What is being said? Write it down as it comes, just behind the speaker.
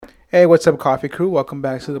Hey, what's up, Coffee Crew? Welcome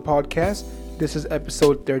back to the podcast. This is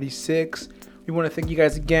episode 36. We want to thank you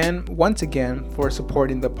guys once again, for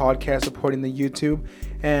supporting the podcast, supporting the YouTube,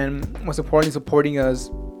 and most importantly, supporting us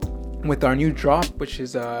with our new drop, which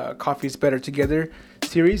is Coffee is Better Together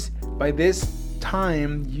series. By this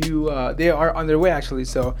time, they are on their way actually,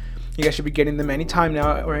 so you guys should be getting them anytime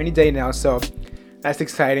now or any day now. So that's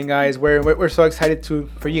exciting, guys. We're so excited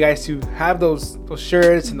for you guys to have those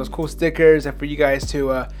shirts and those cool stickers, and for you guys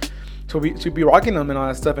to be rocking them and all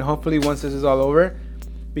that stuff. And hopefully, once this is all over,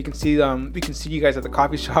 we can see you guys at the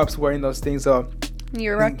coffee shops wearing those things. So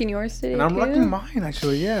you're rocking yours today, and I'm too? rocking mine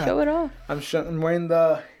actually. Yeah, show it off. I'm wearing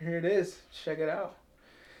here it is. Check it out.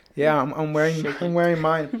 Yeah, I'm wearing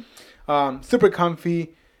mine. Super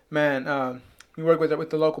comfy, man. We work with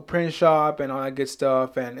the local print shop and all that good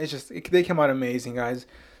stuff, and they came out amazing, guys.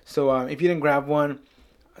 So if you didn't grab one,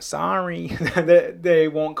 sorry, they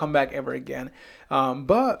won't come back ever again.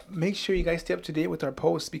 But make sure you guys stay up to date with our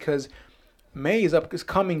posts, because May is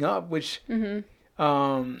coming up, which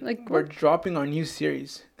we're dropping our new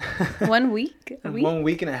series. 1 week? In 1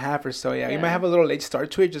 week and a half or so. Yeah, we might have a little late start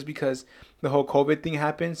to it just because the whole COVID thing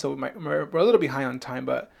happened. So we're a little behind on time,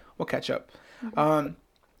 but we'll catch up. Mm-hmm.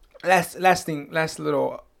 Last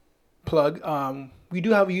little plug. We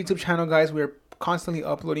do have a YouTube channel, guys. We're constantly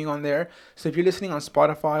uploading on there. So if you're listening on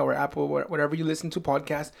Spotify or Apple, whatever you listen to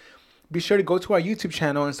podcasts, be sure to go to our YouTube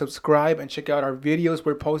channel and subscribe and check out our videos.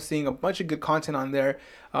 We're posting a bunch of good content on there,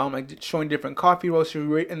 like showing different coffee roasters,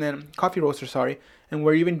 and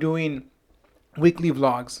we're even doing weekly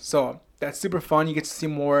vlogs. So that's super fun. You get to see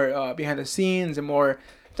more behind the scenes and more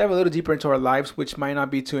dive a little deeper into our lives, which might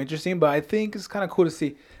not be too interesting, but I think it's kind of cool to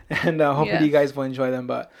see. And hopefully you guys will enjoy them.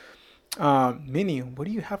 But Minnie, what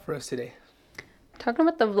do you have for us today? Talking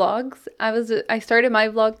about the vlogs, I started my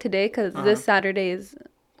vlog today because this Saturday is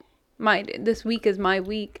this week is my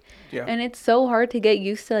week. Yeah. And it's so hard to get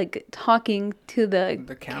used to like talking to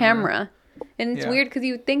the camera. And it's weird because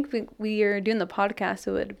you think we are doing the podcast,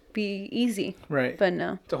 so it would be easy. Right. But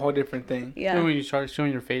no. It's a whole different thing. Yeah. And when you start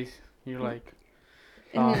showing your face, you're like,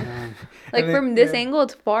 oh man. Like from this angle,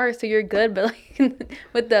 it's far, so you're good. But like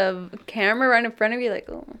with the camera right in front of you, like,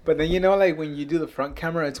 oh. But then, like when you do the front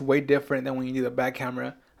camera, it's way different than when you do the back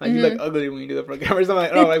camera. Like, you look ugly when you do the front camera. So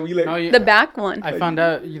I'm like, we look. The back one. I found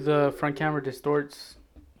out the front camera distorts.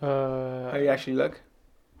 How you actually look?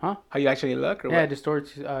 Huh? How you actually look? Or what? It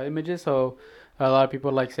distorts images. So a lot of people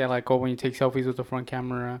say when you take selfies with the front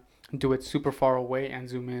camera, do it super far away and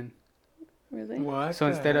zoom in. Really? What? So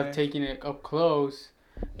instead of taking it up close,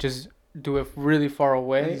 just do it really far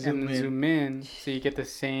away and zoom in, so you get the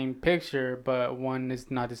same picture, but one is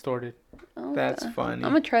not distorted. Oh, that's funny.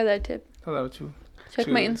 I'm gonna try that tip. Oh, that was true. Check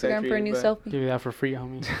my Instagram for a new selfie. Give you that for free,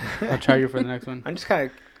 homie. I'll try you for the next one. I'm just kind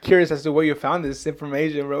of curious as to where you found this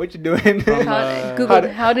information, bro. What you doing? Google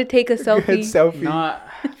how to take a selfie. Good selfie. No, I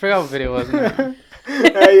forgot what video it was.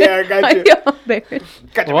 Yeah, I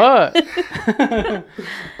got you. What?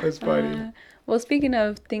 That's funny. Well, speaking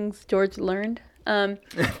of things George learned,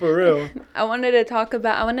 for real, I wanted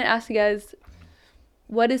to ask you guys,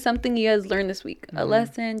 what is something you guys learned this week? A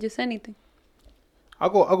lesson, just anything. I'll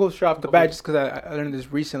go straight off the bat just because I learned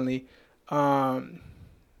this recently. Kind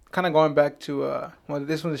of going back to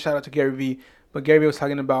this one's a shout out to Gary Vee, but Gary Vee was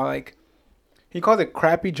talking about like he calls it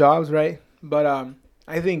crappy jobs, right? But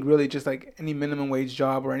I think really just like any minimum wage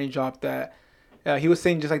job or any job that he was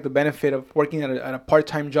saying just like the benefit of working at a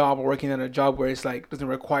part-time job or working at a job where it's like doesn't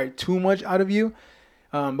require too much out of you,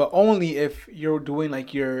 but only if you're doing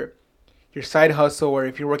like your side hustle or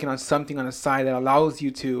if you're working on something on the side that allows you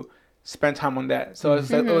to spend time on that. So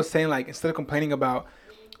I was saying like instead of complaining about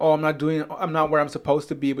I'm not where I'm supposed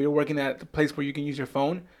to be, but you're working at the place where you can use your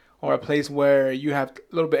phone or a place where you have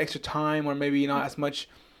a little bit extra time or maybe not as much,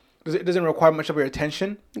 it doesn't require much of your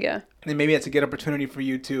attention. Yeah. And maybe it's a good opportunity for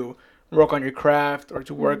you to work on your craft or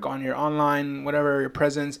to work on your online, whatever, your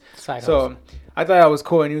presence. So I thought that was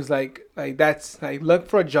cool. And he was like that's like look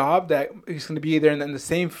for a job that is going to be either in the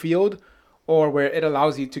same field or where it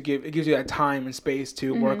allows you it gives you that time and space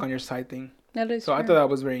to work on your side thing. That is so true. I thought that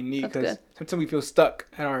was very neat because sometimes we feel stuck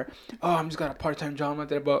at I'm just got a part-time job out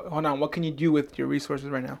there, but hold on, what can you do with your resources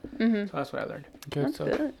right now? So that's what I learned.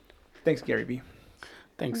 Good. Thanks, Gary B.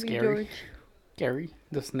 Thanks, Gary. Gary,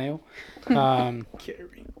 the snail.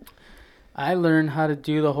 Gary. I learned how to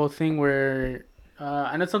do the whole thing where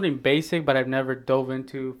I know something basic, but I've never dove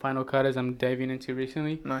into Final Cut as I'm diving into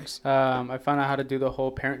recently. Nice. I found out how to do the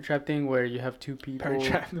whole Parent Trap thing where you have two people. Parent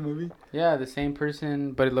Trap, the movie? Yeah, the same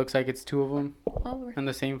person, but it looks like it's two of them in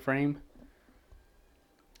the same frame.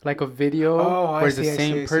 Like a video where it's the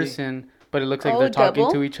same person, but it looks like they're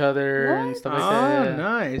talking to each other and stuff like that. Oh,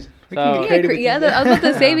 nice. We can get creative I was about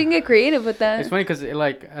to say we can get creative with that. It's funny because I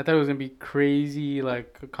thought it was gonna be crazy,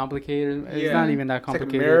 like complicated. It's not even that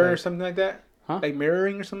complicated. It's like a mirror or something like that. Huh? Like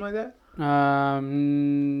mirroring or something like that. I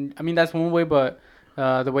mean that's one way, but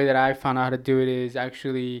the way that I found out how to do it is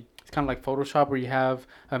actually it's kind of like Photoshop, where you have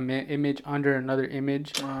an image under another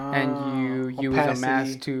image, and you use a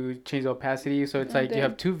mask to change the opacity. So it's like you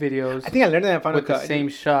have two videos. I think I learned that in Final Cut with the same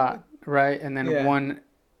shot, right? And then one,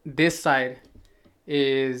 this side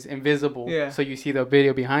is invisible, so you see the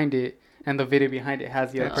video behind it, and the video behind it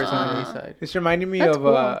has the other person on the side. It's reminding me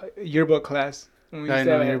of yearbook class when we used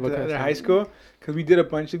to have at high school, because we did a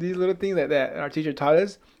bunch of these little things that our teacher taught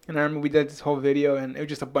us. And I remember we did this whole video, and it was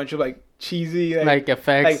just a bunch of like cheesy like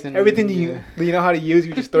effects, like and everything you know how to use.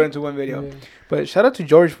 You just throw it into one video. Yeah. But shout out to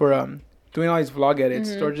George for doing all these vlog edits.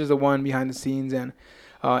 Mm-hmm. George is the one behind the scenes and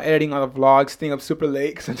editing all the vlogs, staying up super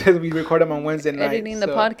late. Sometimes we record them on Wednesday night. Editing the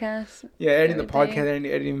podcast. Yeah, editing the podcast,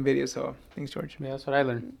 editing videos. So thanks, George. Yeah, that's what I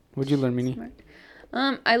learned. What'd you learn, Mini? Smart.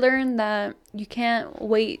 I learned that you can't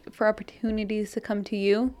wait for opportunities to come to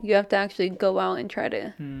you. You have to actually go out and try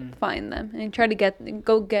to find them and try to get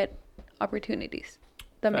opportunities.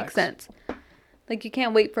 That makes sense. Like, you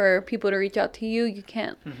can't wait for people to reach out to you. You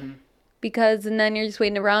can't. Mm-hmm. Because and then you're just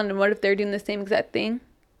waiting around, and what if they're doing the same exact thing?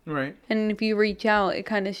 Right. And if you reach out, it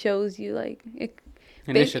kind of shows you, like...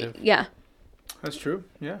 Initiative. Yeah. That's true.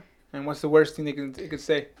 Yeah. And what's the worst thing they could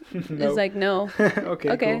say? No. It's like, no.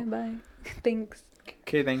 Okay, cool. Bye. Thanks.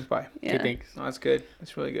 Okay, thanks. Bye. Yeah. Okay, thanks. Oh, that's good.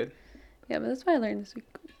 That's really good. Yeah, but that's what I learned this week.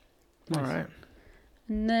 Nice. All right.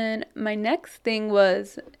 And then my next thing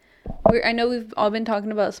was... I know we've all been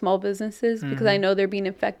talking about small businesses because I know they're being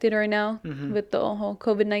affected right now with the whole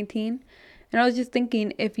COVID-19. And I was just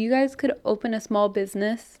thinking, if you guys could open a small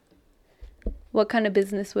business, what kind of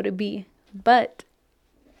business would it be? But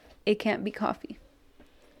it can't be coffee.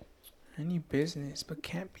 Any business, but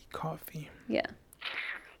can't be coffee. Yeah.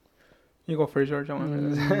 You go first, George. I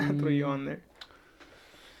want to throw you on there.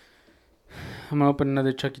 I'm going to open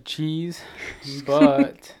another Chuck E. Cheese,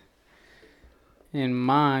 but... In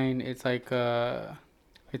mine, it's like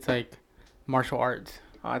martial arts.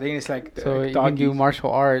 I think it's like so you can do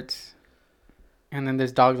martial arts, and then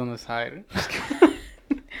there's dogs on the side.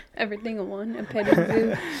 Everything in one, a petting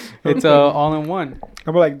zoo. It's all in one. How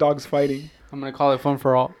about like dogs fighting? I'm gonna call it Fun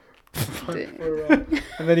for All. And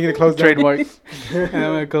then you're gonna close down. Trademark. And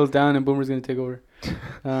I'm gonna close down, and Boomer's gonna take over.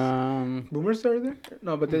 Boomers started there?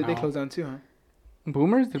 No, but they closed down too, huh?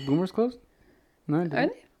 Boomers? Did Boomers close? No, Are they?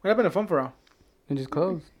 What happened to Fun for All? It just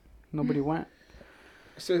closed. Nobody went.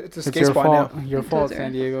 It's a skate spot now. Your fault,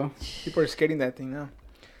 San Diego. People are skating that thing now.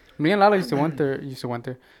 Me and Lala used to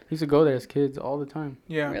go there as kids all the time.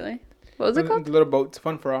 Yeah. Really? What was it called? The little boats.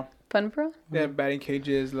 Fun for All. Fun for All? Yeah, batting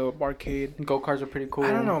cages, little arcade. Go-karts are pretty cool.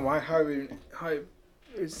 I don't know how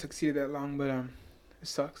it succeeded that long, but it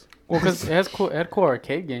sucks. Well, because it had cool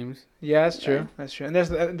arcade games. Yeah, that's true. That's true. And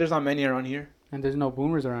there's not many around here. And there's no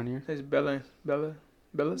Boomers around here. There's Bellas?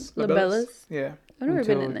 Labellas? Yeah. I've never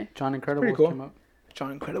been in there. John Incredible came up.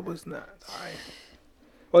 John Incredible's not. Alright.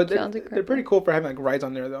 Well, they're pretty cool for having like rides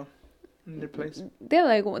on there though. In their place. They have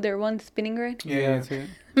like their one spinning ride. Yeah, that's it.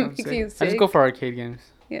 I just go for arcade games.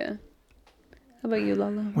 Yeah. How about you,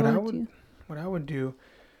 Lala? What I would do?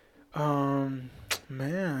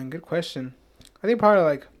 Man, good question. I think probably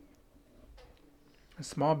like a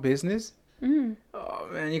small business. Oh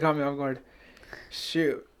man, you caught me off guard.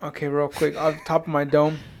 Shoot. Okay, real quick. Off the top of my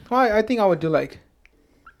dome. Well, I think I would do like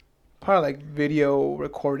probably like video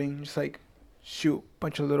recording, just like shoot a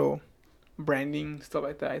bunch of little branding stuff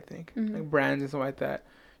like that. I think like brands and stuff like that.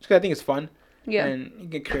 Just 'cause I think it's fun. Yeah. And you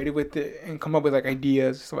get creative with it and come up with like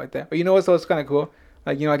ideas and stuff like that. But you know what's kind of cool?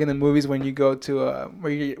 Like, you know, like in the movies when you go to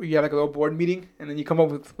where you have like a little board meeting and then you come up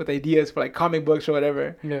with ideas for like comic books or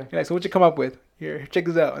whatever. Yeah. You're like, so what you come up with? Here, check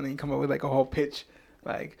this out. And then you come up with like a whole pitch,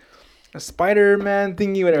 like a Spider-Man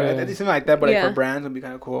thingy, whatever. Yeah. Like, something like that, but like for brands would be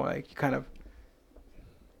kind of cool. Like, you kind of,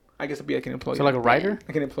 I guess it'd be like an employee. So like a writer?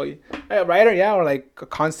 Like an employee. A writer, yeah, or like a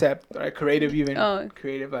concept or a creative even. Oh.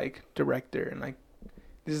 Creative like director and like,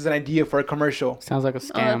 this is an idea for a commercial. Sounds like a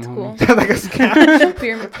scam. Oh, that's cool. Sounds like a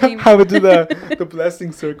scam. How to do the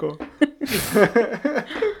blessing circle.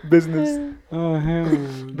 Business. Oh, hell.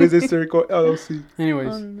 Business circle LLC.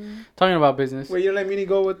 Anyways, talking about business. Wait, you let me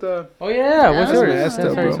go with the... Oh, yeah. What's yours?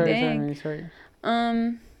 Sorry.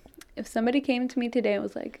 If somebody came to me today and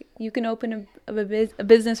was like, you can open a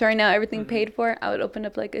business right now, everything paid for, I would open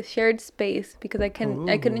up like a shared space because I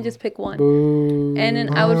couldn't just pick one. Boo. And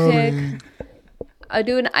then I would pick... I'd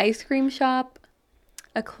do an ice cream shop,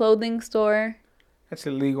 a clothing store, That's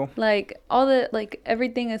illegal. Like all the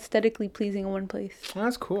everything aesthetically pleasing in one place. Oh,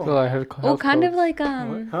 that's cool. So, like, Oh, kind of like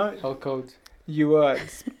Huh? health codes. You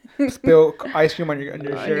spill ice cream on your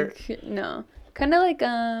shirt. No, kind of like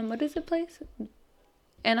what is the place?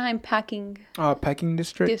 Anaheim Packing Packing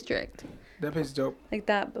District. That place is dope. Like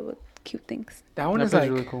that, but with cute things. That one is like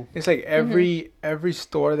really cool. It's like every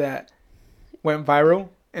store that went viral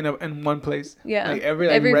in one place. Yeah. Like every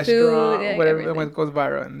restaurant, food, yeah, whatever everything. that goes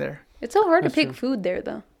viral in there. It's so hard That's to pick true. food there,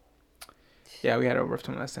 though. Yeah, we had a rough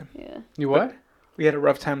time last time. Yeah. You what? We had a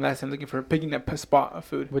rough time last time looking for picking that spot of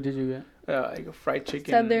food. What did you get? Like a fried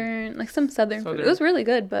chicken. Some southern food. It was really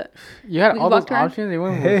good, but You had We all those walked around. options. They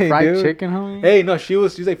went Hey, with fried dude. chicken, homie. Hey, no, she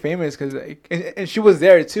was like famous because and she was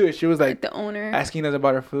there too. She was like like the owner. asking us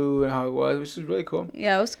about her food and how it was, which is really cool.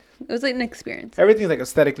 Yeah, it was like an experience. Everything's like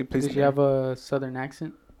aesthetically pleasing. Did you have a southern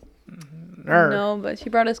accent? No, but she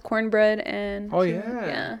brought us cornbread and. Oh she- yeah.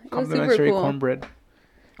 Yeah, it was super Complimentary cool. cornbread.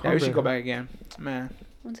 Yeah, we should Cornbread, go huh? back again, man.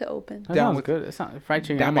 Once it opened. That Down sounds with- good. It's not fried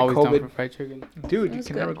chicken. damn I'm it, always down COVID. for fried chicken. Dude, It you was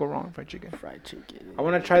can good. never go wrong with fried chicken. Fried chicken. I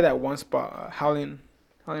want to try that one spot, Howlin'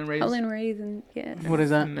 Rays. Howlin' Raisin, yes. What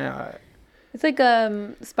is that? Nah, It's like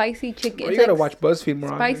spicy chicken. well, It's you gotta like watch BuzzFeed more.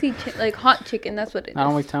 spicy, like hot chicken. That's what it is. I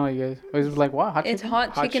don't waste time with you guys. It was like what? Hot It's chicken?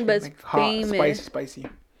 hot chicken, but it's like hot, famous. spicy.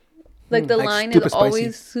 Like the Like line stupid is spicy.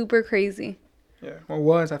 always super crazy. Yeah, well, it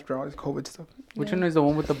was after all this COVID stuff. Which Yeah. one is the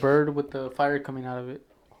one with the bird with the fire coming out of it?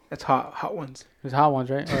 That's hot ones. There's hot ones,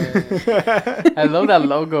 right? I love that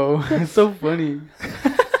logo. It's so funny.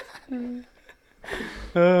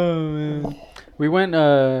 Oh man. We went.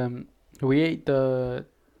 We ate the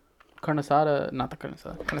carne asada. Not the carne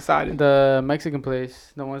asada. Kind of side. The Mexican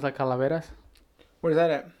place. The ones like calaveras Where's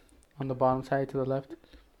that at? on the bottom side to the left.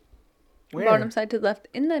 Where? Bottom side to the left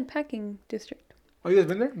in the packing district. Oh, you guys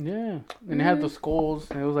been there? Yeah, and it had the skulls.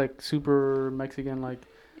 And it was like super Mexican. Like,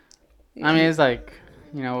 I mean, it's like,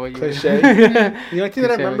 you know what you. Cliche. The only thing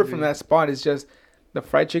that I Cliche, remember like from the- that spot is just the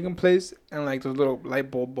fried chicken place and like those little light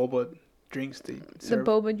bulb boba drinks they The serve.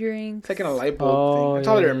 boba drinks. It's like in a light bulb Oh, thing. That's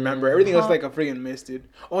all I yeah. remember. Everything else Hot- like a freaking mist, dude.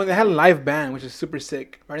 Oh, and they had a live band, which is super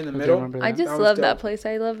sick, right in the I do middle. remember I that. just That was love that dope. place.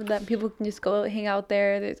 I love that people can just go hang out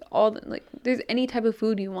there. There's there's any type of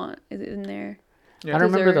food you want is in there. Yeah. I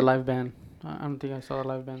don't remember the Dessert. live band. I don't think I saw the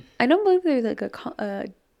live band. I don't believe there's like a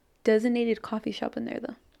designated coffee shop in there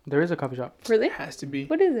though. There is a coffee shop. Really? It has to be.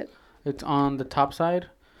 What is it? It's on the top side,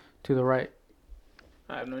 to the right.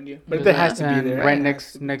 I have no idea. But There's there has to be and there. Right It has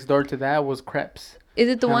next to be. next door to that was Crepes. Is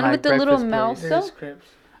it the And, one like, with the little breakfast mouse place. though? There's crepes.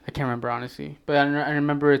 I can't remember honestly, but I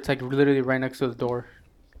remember it's like literally right next to the door.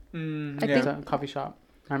 I Yeah. It's a coffee shop.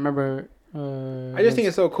 I remember. I just think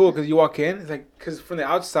it's so cool because you walk in, it's like, because from the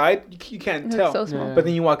outside, you can't It's tell. so small. Yeah. But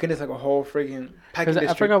then you walk in, it's like a whole freaking packing Because I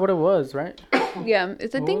district. forgot what it was, right? Yeah,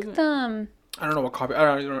 it's I What think was it? the I don't know what coffee. I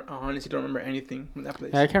honestly don't remember anything from that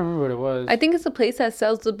place. Yeah, I can't remember what it was. I think it's the place that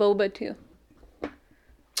sells the boba too.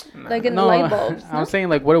 Nah. Like in the light bulbs. I'm No? saying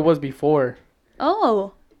like what it was before.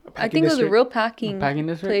 Oh, A I packing think it was a district, real packing Packing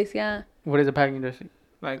district. place. Yeah, What is a packing district?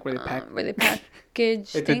 like where they pack. where they package.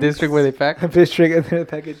 It's a things. district where they pack. A district and then a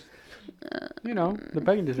package. You know, the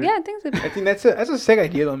packing district. Yeah, I think it's I think that's a sick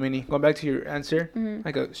idea though, Minnie. Going back to your answer, Mhm.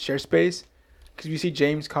 like a share space, because you see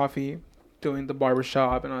James Coffee doing the barber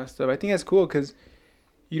shop and all that stuff. I think that's cool because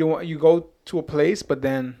you don't want you go to a place, but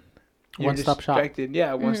then you're One-stop shop. distracted.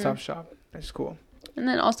 Yeah, one Mm-hmm. stop shop. That's cool. And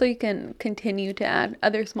then also you can continue to add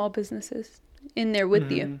other small businesses in there with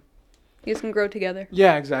you. Mhm. You guys can grow together.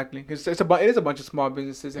 Yeah, exactly. Because it is a bunch of small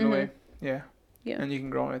businesses in a Mhm. way. Yeah. Yeah. And you can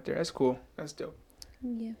grow right there. That's cool. That's dope.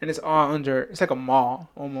 Yeah. And it's all under. It's like a mall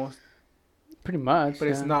almost, Pretty much. but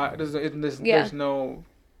it's yeah. not. Yeah. There's no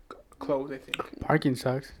clothes. I think. Parking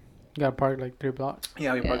sucks. You gotta park like 3 blocks.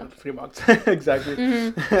 Yeah, we Yeah. park 3 bucks. Exactly.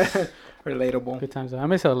 Mhm. Relatable. Good times. I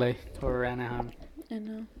miss LA or Anaheim. I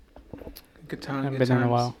know. Good time. Haven't Good been there in a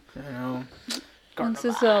times. while. I know. Once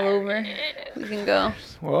this is all over, we can go.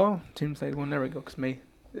 Well, seems like we'll never go because May.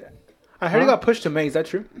 Yeah. I heard it Huh? got pushed to May. Is that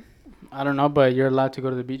true? I don't know, but you're allowed to go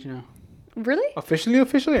to the beach now. Really? Officially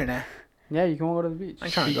or not? Yeah, you can go to the beach. I'm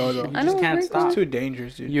trying to go, though. You I just know, can't we're stop. It's too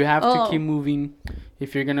dangerous, dude. You have to Oh. keep moving.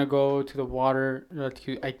 If you're gonna go to the water,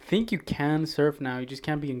 I think you can surf now. You just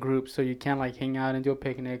can't be in groups, so you can't like hang out and do a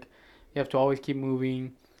picnic. You have to always keep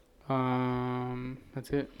moving. That's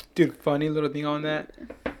it. Dude, funny little thing on that.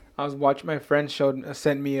 I was watching my friend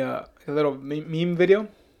sent me a little meme video,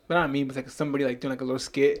 but not a meme. It's like somebody like doing like a little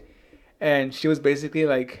skit, and she was basically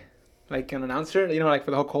like an announcer, you know, like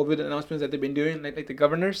for the whole COVID announcements that they've been doing, like the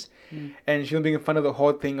governors, and she was making fun of the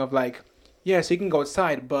whole thing of like, yeah, so you can go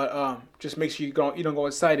outside, but just make sure you don't go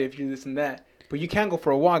outside if you this and that. But you can go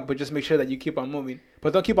for a walk, but just make sure that you keep on moving.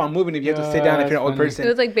 but don't keep on moving if you have to sit down if you're an old person. It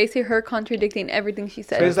was like basically her contradicting everything she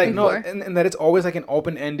said. So it's like before. and that it's always like an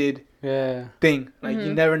open-ended thing. Like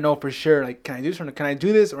you never know for sure. Like, can I do this or not? Can I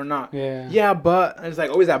do this or not? Yeah, but it's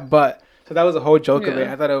like always that but. So that was the whole joke of it.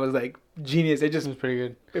 I thought it was like genius. It was pretty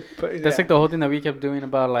good. That's like the whole thing that we kept doing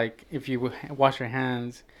about like if you wash your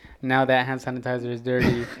hands. Now that hand sanitizer is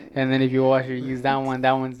dirty, and then if you use that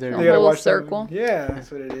one's dirty. The whole circle. Yeah,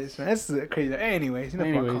 that's what it is. Man. That's crazy. Anyways,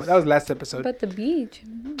 that was last episode. But the beach.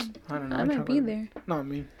 I don't know. I might be there. Not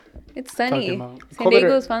me. It's sunny. San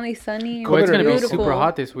Diego is finally sunny. It's gonna be super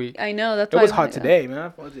hot this week. I know. That's why it was hot today,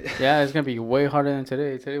 man. Yeah, it's gonna be way hotter than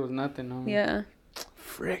today. Today was nothing. Yeah.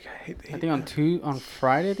 Frick, I hate the heat. I think on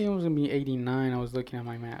Friday, I think it was gonna be 89. I was looking at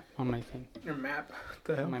my map on my thing. Your map? What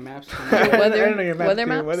the hell? My maps. Weather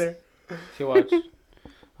maps. Weather. See, watch.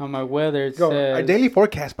 On my weather, it says a daily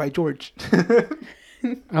forecast by George.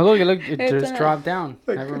 Oh look! It just dropped down.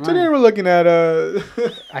 Like, today we're looking at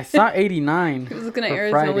I saw 89. He was looking at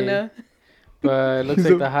Arizona. Friday, but it looks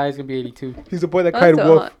like the high is gonna be 82. He's the boy that cried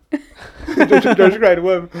wolf. George cried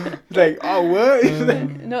wolf. He's like, oh what?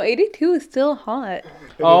 No, 82 is still hot.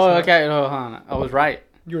 Oh, okay. Hold on. I was right.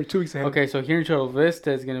 You were 2 weeks ahead. Okay, so here in Chula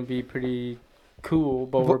Vista is gonna be pretty cool,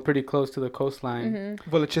 but we're pretty close to the coastline.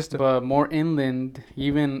 But more inland,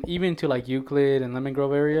 even to like Euclid and Lemon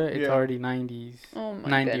Grove area, it's already 90s. Oh my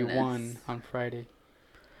 91 goodness. On Friday.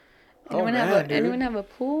 Anyone have a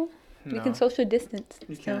pool? No. We can social distance.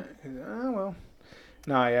 You can't. Oh well.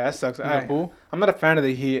 Nah, yeah, that sucks. I'm not a fan of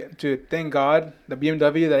the heat, dude. Thank God the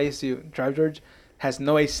BMW that I used to drive, George, has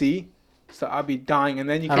no AC, so I'll be dying. And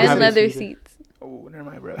then you can leather seats. Oh, never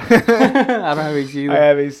mind, bro. I don't have AC either. I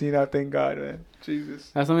have AC now, thank God, man. Jesus.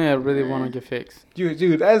 That's something I really want to get fixed.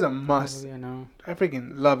 Dude, that is a must. I know. I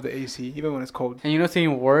freaking love the AC, even when it's cold. And you know what's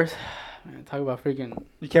even worse? Man, talk about freaking...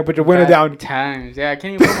 You can't put your window down. Times. Yeah, I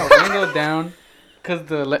can't even put my window down because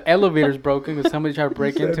the elevator's broken because somebody tried to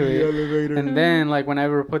break into it. Elevator. And then, like,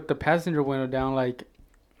 whenever I put the passenger window down, like,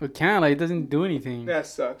 it can't. Like, it doesn't do anything. That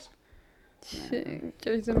sucks. Shit.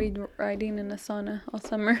 Joe's going to be riding in a sauna all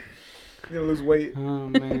summer. You're going to lose weight. Oh,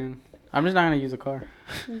 man. I'm just not going to use a car.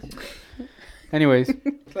 Anyways.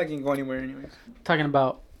 It's like you can go anywhere anyways. Talking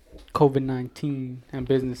about COVID-19 and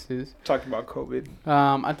businesses. Talking about COVID.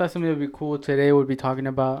 I thought something that would be cool today would be talking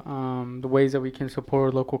about the ways that we can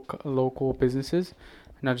support local businesses,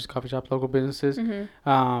 not just coffee shops, local businesses.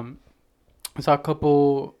 Mm-hmm. I saw a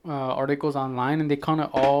couple articles online, and they kind of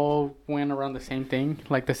all went around the same thing,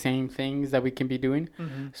 like the same things that we can be doing.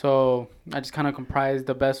 Mm-hmm. So I just kind of comprised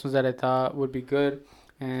the best ones that I thought would be good,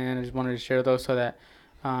 and I just wanted to share those so that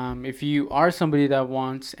if you are somebody that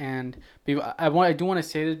wants, and I do want to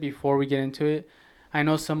say this before we get into it. I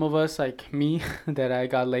know some of us, like me, that I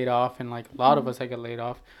got laid off, and like a lot of us, I got laid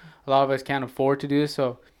off. A lot of us can't afford to do this,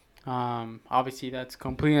 so obviously that's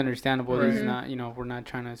completely understandable. Right. It's not, we're not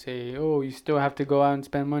trying to say, oh, you still have to go out and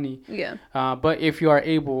spend money. Yeah. But if you are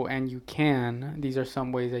able and you can, these are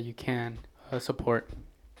some ways that you can support.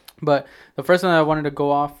 But the first one that I wanted to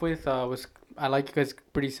go off with was, I like it because it's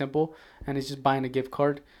pretty simple, and it's just buying a gift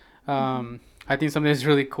card. I think something that's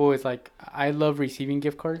really cool is, like, I love receiving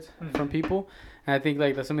gift cards from people, and I think,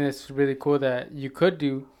 like, that's something that's really cool that you could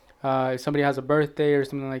do if somebody has a birthday or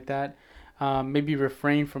something like that. Maybe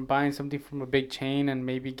refrain from buying something from a big chain and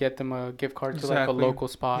maybe get them a gift card to like a local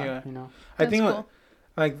spot. Yeah. I think cool.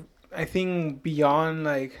 I think beyond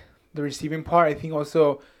like the receiving part, I think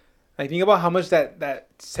also I think about how much that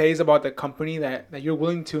says about the company that you're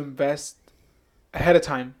willing to invest ahead of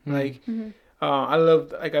time. Mm-hmm. Like I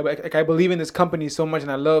love I believe in this company so much,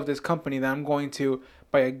 and I love this company that I'm going to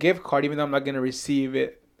buy a gift card even though I'm not going to receive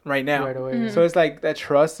it right now. Right away. Mm-hmm. So it's like that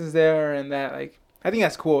trust is there, and that like I think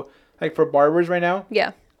that's cool. Like for barbers right now,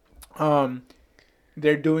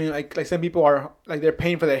 they're doing like some people are like they're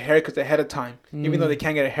paying for their haircuts ahead of time, even though they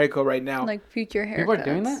can't get a haircut right now. Like future haircuts. People are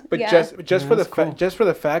doing that, but just for the just for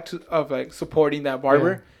the fact of like supporting that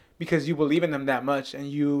barber, because you believe in them that much and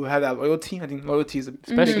you have that loyalty. I think loyalty is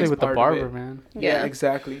especially with the barber, man. Yeah,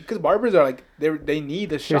 exactly. Because barbers are like they need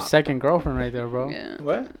the shop. Your second girlfriend right there, bro. Yeah.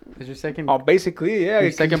 What? Is your second? Oh, basically, yeah.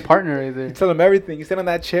 Your second partner right there. You tell them everything. You sit on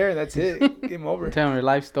that chair, and that's it. Game over. Tell them your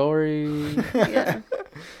life story. Yeah.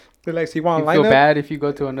 They're like, so you want to line feel up? bad if you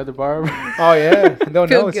go to another barber. Oh yeah, don't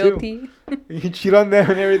feel guilty. You cheat on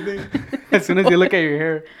them and everything. As soon as you look at your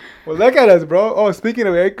hair. Well, look at us, bro. Oh, speaking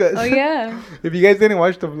of haircuts. Oh yeah. If you guys didn't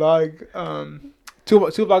watch the vlog, two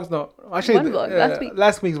vlogs. No, actually, one vlog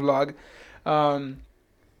last week's vlog.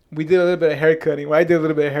 We did a little bit of haircutting. Well, I did a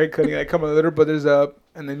little bit of haircutting. I cut my little brothers up,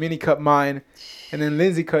 and then Minnie cut mine, and then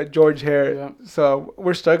Lindsay cut George's hair. Yeah. So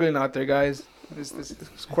we're struggling out there, guys. This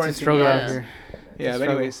quarantine. Struggle out here. Yeah, but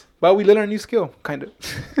anyways. But we learned a new skill, kind of.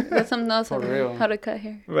 That's something else. For real. How to cut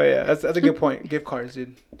hair. But yeah, that's a good point. Gift cards,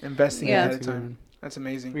 dude. Investing ahead of time. That's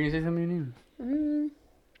amazing. Were you gonna say something new?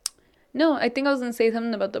 No, I think I was gonna say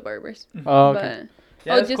something about the barbers. Oh, okay.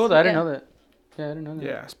 Yeah, that's cool. I didn't know that. Yeah, I didn't know that.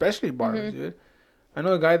 Yeah, especially barbers, dude. I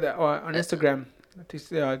know a guy that on Instagram,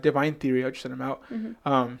 Divine Theory. I'll just send him out.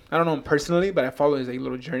 I don't know him personally, but I follow his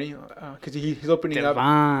little journey because he's opening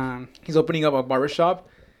up. He's opening up a barbershop,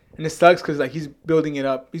 and it sucks because he's building it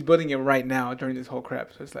up. He's building it right now during this whole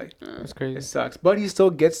crap. So it's that's crazy. It sucks, but he still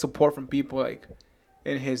gets support from people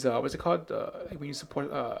in his what's it called? When you support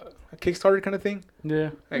a Kickstarter kind of thing.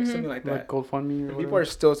 Yeah, something like that. Like GoFundMe. People are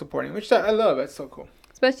still supporting, which I love. That's so cool.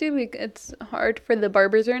 Especially it's hard for the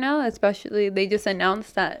barbers right now. Especially they just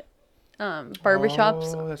announced that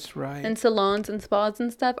barbershops that's right. and salons and spas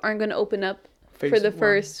and stuff aren't going to open up for the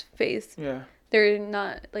first phase. Yeah. They're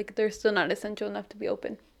not they're still not essential enough to be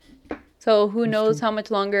open. So who knows how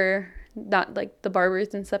much longer that the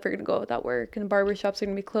barbers and stuff are going to go without work and the barbershops are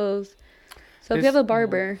going to be closed. So if you have a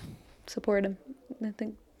barber, support him. I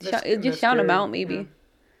think just shout him out maybe. Yeah.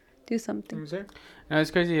 Do something. No,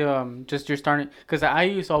 it's crazy. Just you're starting because I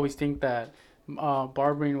used to always think that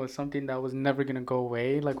barbering was something that was never gonna go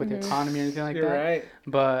away, like with the economy or anything like that. Right.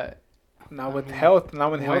 But not with health.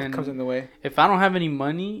 Not when health comes in the way. If I don't have any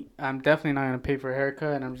money, I'm definitely not gonna pay for a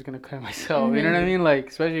haircut, and I'm just gonna cut it myself. You know what I mean?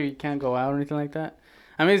 Especially if you can't go out or anything like that.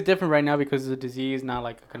 I mean, it's different right now because of the disease, not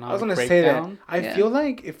economic I was gonna breakdown. say that. I feel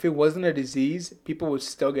like if it wasn't a disease, people would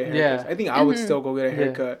still get haircuts. Yeah. I think I would still go get a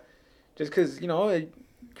haircut, just because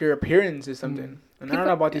your appearance is something. And I don't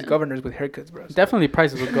know about these governors with haircuts, bro. Definitely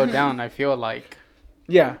prices would go down, I feel like.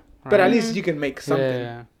 Yeah. Right? But at least you can make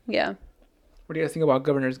something. Yeah. What do you guys think about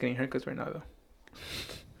governors getting haircuts right now, though?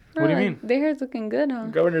 What do you mean? Their hair's looking good, huh?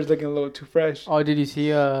 Governor's looking a little too fresh. Oh, did you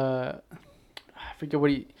see, I forget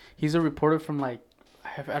what he's a reporter from, I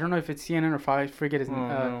don't know if it's CNN or Fox, I forget his name.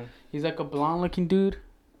 No. He's a blonde-looking dude.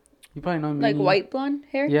 You probably know him. White blonde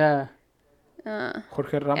hair? Yeah.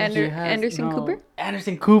 Jorge Ramos. Anderson Cooper?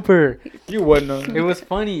 Anderson Cooper. You wouldn't know. It was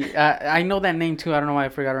funny. I know that name too. I don't know why I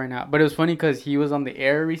forgot it right now. But it was funny because he was on the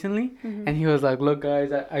air recently, and he was like, "Look,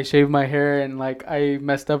 guys, I shaved my hair and I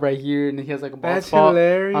messed up right here." And he has a bald spot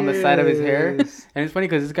on the side of his hair. And it's funny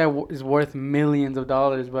because this guy is worth millions of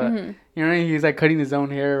dollars, but he's cutting his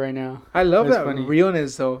own hair right now. I love that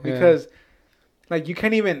realness though, because you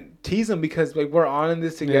can't even tease him because we're on in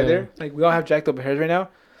this together. Yeah. We all have jacked up hairs right now.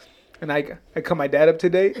 And I cut my dad up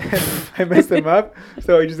today, and I messed him up,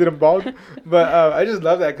 so I just did him bald. But I just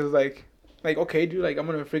love that because, okay, dude, I'm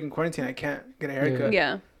in a freaking quarantine. I can't get a haircut.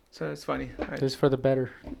 Yeah. So it's funny. It's for the better.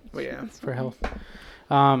 But yeah. It's for health.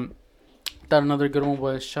 Thought another good one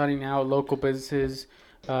was shutting out local businesses,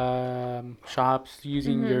 shops,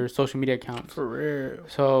 using your social media accounts. For real.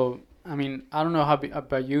 So, I mean, I don't know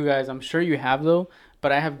about you guys. I'm sure you have, though.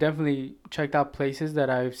 But I have definitely checked out places that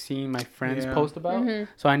I've seen my friends post about.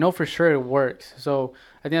 So I know for sure it works. So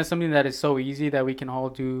I think that's something that is so easy that we can all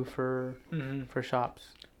do for shops.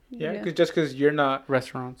 Yeah, just because you're not...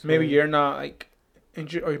 Restaurants. Maybe you're not,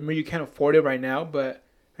 or maybe you can't afford it right now, but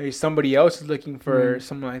maybe somebody else is looking for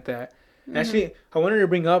something like that. Actually, I wanted to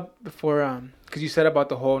bring up before... Because you said about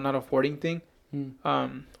the whole not affording thing.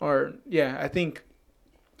 I think...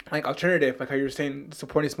 alternative, how you were saying,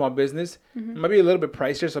 supporting small business, it might be a little bit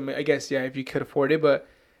pricier. So I guess, if you could afford it, but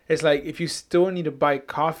it's if you still need to buy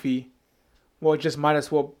coffee, well, just might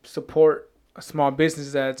as well support a small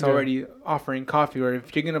business that's already offering coffee. Or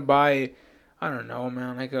if you're going to buy, I don't know,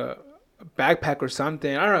 man, a backpack or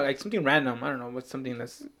something. I don't know, something random. I don't know, what's something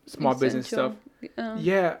that's small business stuff.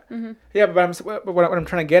 Yeah. Yeah, but what I'm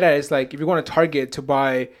trying to get at is if you're going to Target to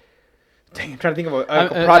buy... Dang, I'm trying to think about a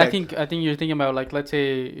product. I think you're thinking about let's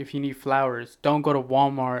say if you need flowers, don't go to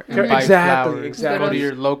Walmart and buy flowers. Exactly. Go to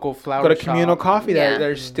your local flower shop. Go to shop. communal coffee that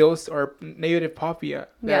there's still or native coffee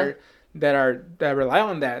that rely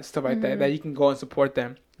on that stuff like that you can go and support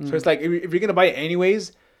them. So it's if you're gonna buy it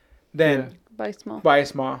anyways, then buy small. Buy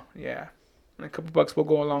small, yeah. And a couple bucks will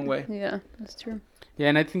go a long way. Yeah, that's true. Yeah,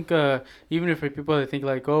 and I think even if for people that think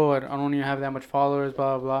I don't even have that much followers,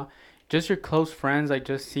 blah blah blah, just your close friends,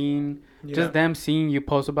 just them seeing you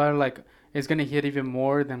post about it, it's gonna hit even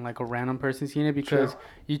more than a random person seeing it because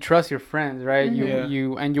you trust your friends, right?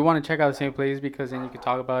 You want to check out the same place because then you can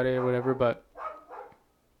talk about it or whatever. But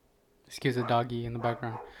excuse the doggy in the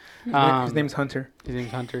background. His name's Hunter.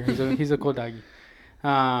 He's a cool doggy.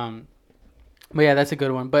 But yeah, that's a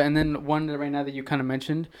good one. But and then one right now that you kind of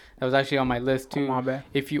mentioned that was actually on my list too. Oh, my bad.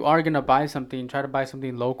 If you are gonna buy something, try to buy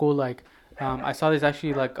something local. I saw this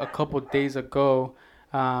actually a couple days ago.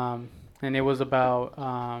 And it was about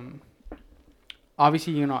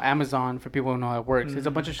obviously, you know, Amazon, for people who know how it works, it's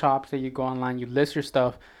a bunch of shops that you go online, you list your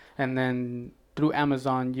stuff, and then through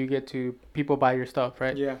Amazon, you get to people buy your stuff,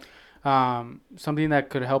 right? Yeah. Something that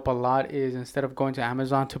could help a lot is instead of going to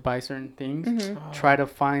Amazon to buy certain things, try to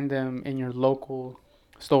find them in your local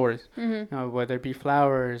stores, whether it be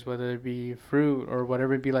flowers, whether it be fruit, or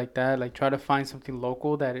whatever it be like that. Like, try to find something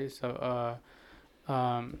local that is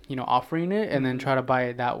you know, offering it, and then try to buy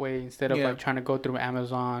it that way instead of like trying to go through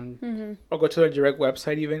Amazon or go to their direct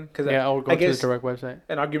website even. Cause or go to the direct website.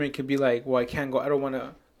 An argument could be like, well, I can't go, I don't want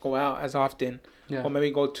to go out as often. Or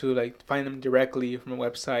maybe go to like find them directly from a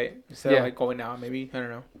website instead of like going out. Maybe, I don't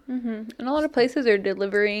know. And a lot of places are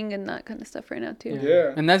delivering and that kind of stuff right now too.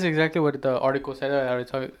 Yeah. And that's exactly what the article said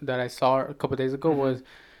that I saw a couple of days ago was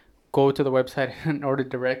go to the website and order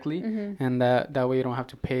directly, and that way you don't have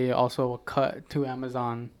to pay also a cut to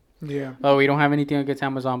Amazon. Yeah. Oh, we don't have anything against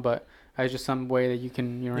Amazon, but it's just some way that you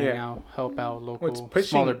can right now help out local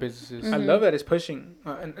smaller businesses. I love that it's pushing,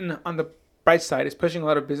 and on the bright side, it's pushing a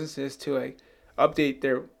lot of businesses to like update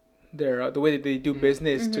their the way that they do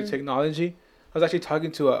business to technology. I was actually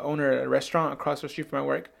talking to a owner at a restaurant across the street from my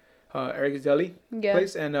work, Eric's Deli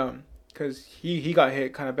place, and because he got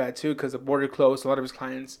hit kind of bad too because the border closed. A lot of his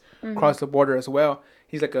clients crossed the border as well.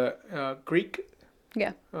 He's like a Greek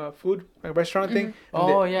food like restaurant thing.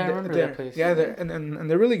 Oh I remember that place. Yeah, and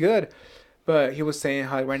they're really good. But he was saying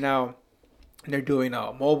how right now they're doing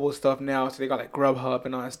mobile stuff now, so they got like Grubhub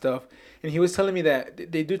and all that stuff. And he was telling me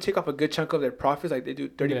that they do take off a good chunk of their profits, like they do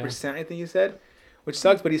 30%, I think he said, which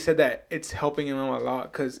sucks. But he said that it's helping him out a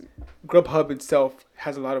lot because Grubhub itself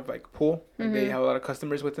has a lot of like pull, like they have a lot of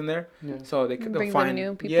customers within there, so they'll find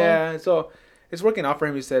new people. Yeah, so it's working out for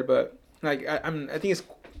him. He said, but like I think it's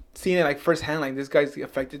seeing it like firsthand, like this guy's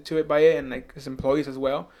affected to it by it, and like his employees as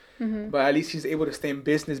well. But at least he's able to stay in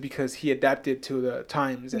business because he adapted to the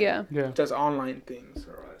times and does online things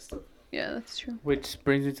or all that stuff. Yeah, that's true. Which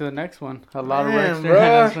brings me to the next one. A lot of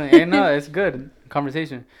work. No, it's good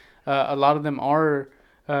conversation. A lot of them are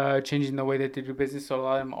changing the way that they do business. So a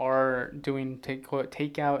lot of them are doing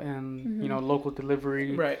takeout and local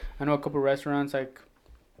delivery. Right. I know a couple of restaurants, like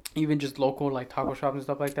even just local like taco shops and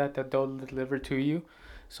stuff like that they'll deliver to you.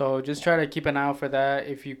 So just try to keep an eye out for that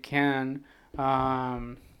if you can.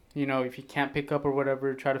 If you can't pick up or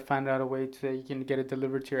whatever, try to find out a way so that you can get it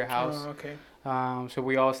delivered to your house. Oh, okay. So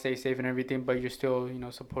we all stay safe and everything, but you're still,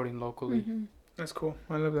 supporting locally. That's cool.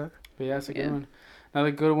 I love that. But yeah, it's a good one.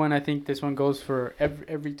 Another good one, I think this one goes for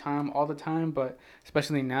every time, all the time, but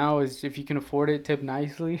especially now is if you can afford it, tip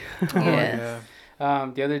nicely. Yes.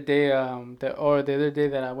 The other day,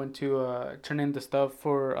 that I went to turn in the stuff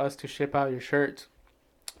for us to ship out your shirts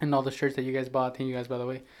and all the shirts that you guys bought. Thank you guys, by the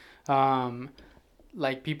way.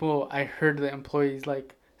 Like people, I heard the employees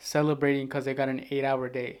like celebrating because they got an 8-hour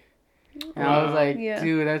day. And I was like,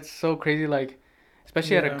 dude, that's so crazy. Like,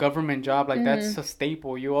 especially at a government job, like that's a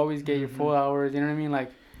staple. You always get your full hours. You know what I mean? Like,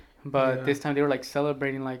 but this time they were like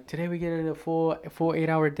celebrating. Like today we get a full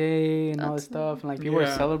 8-hour day and all this stuff. And like people are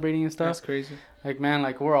celebrating and stuff. That's crazy. Like man,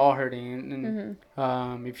 like we're all hurting.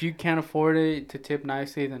 And if you can't afford it to tip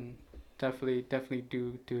nicely, then definitely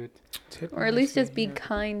do it. Tip or at least just be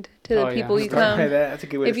kind to the people you come. That's a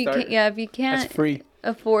good way to start. If you can't that's free.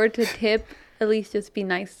 Afford to tip, at least just be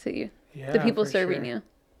nice to you. The people serving you.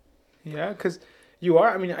 Yeah, because you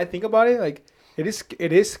are. I mean, I think about it. Like, it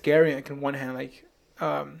is scary. Like, on one hand, like,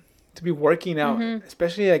 to be working out,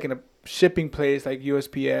 especially like in a shipping place like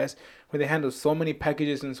USPS, where they handle so many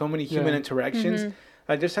packages and so many human interactions.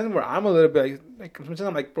 Like, there's times where I'm a little bit like sometimes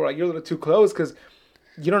I'm like, bro, like, you're a little too close because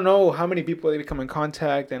you don't know how many people they become in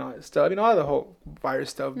contact and all that stuff. All the whole virus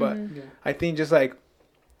stuff. But I think just like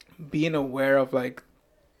being aware of like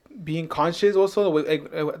being conscious also,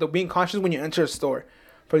 like being conscious when you enter a store.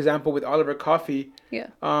 For example, with Oliver Coffee, we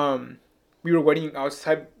were waiting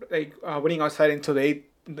outside until the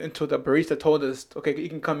barista told us, okay, you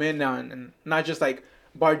can come in now, and not just like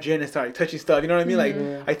barge in and start like, touching stuff. You know what I mean? Like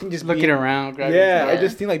I think just looking around. I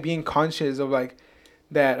just think like being conscious of like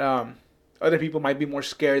that. Other people might be more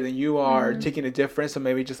scared than you are, taking a difference. So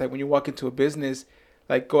maybe just like when you walk into a business,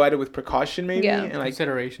 like go at it with precaution, maybe and like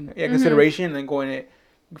consideration. Yeah, consideration, and then going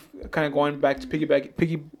back to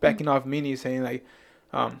piggybacking off Minnie saying like,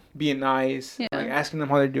 being nice, like asking them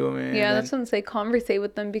how they're doing. Yeah, that's when I say conversate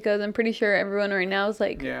with them, because I'm pretty sure everyone right now is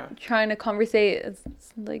like trying to conversate as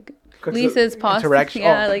like least as possible.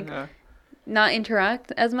 Not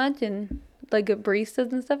interact as much, and like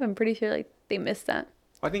baristas and stuff. I'm pretty sure like they miss that.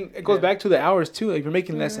 I think it goes back to the hours too. Like if you're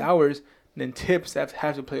making less hours, then tips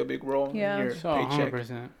have to play a big role in your paycheck.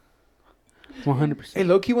 100%. Hey,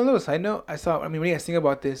 low-key, one little side note. What do you guys think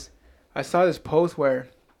about this? I saw this post where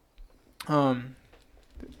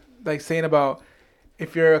like saying about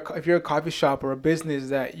if you're a coffee shop or a business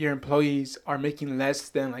that your employees are making less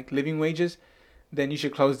than like living wages, then you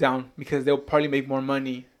should close down because they'll probably make more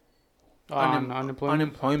money on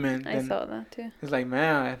unemployment. I saw that too. It's like,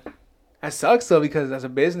 man, that sucks though, because as a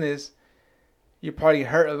business, you probably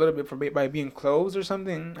hurt a little bit by being closed or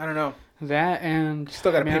something. I don't know. That, and you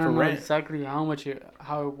still gotta pay for rent. I don't know exactly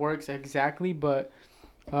how it works exactly, but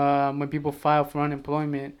when people file for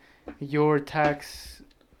unemployment, your tax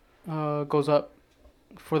goes up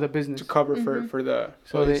for the business to cover for the.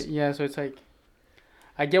 So so it's like,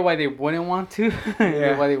 I get why they wouldn't want to,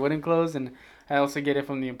 why they wouldn't close, and I also get it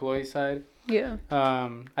from the employee side. Yeah.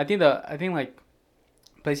 I think like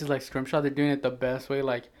places like Scrimshaw, they're doing it the best way,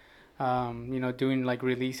 like. Doing like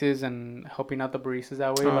releases and helping out the baristas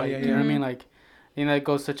that way. You know what I mean? Like, it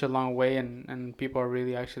goes such a long way, and people are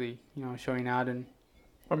really actually, showing out, and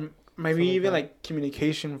or maybe even like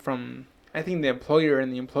communication from, I think, the employer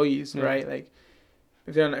and the employees, right? Like,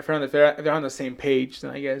 if they're on the same page, then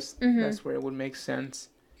I guess that's where it would make sense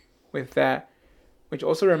with that. Which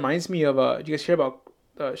also reminds me of did you guys hear about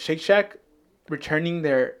Shake Shack returning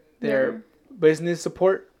their business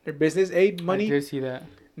support, their business aid money? I did see that.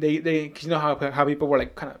 They cause you know how people were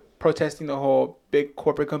like kind of protesting the whole big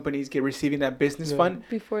corporate companies receiving that business fund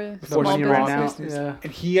before small business.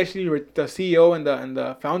 And he actually the CEO and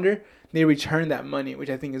the founder, they returned that money, which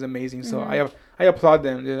I think is amazing. So I applaud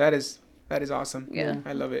them. Dude, that is awesome. Yeah,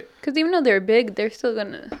 I love it. Because even though they're big, they're still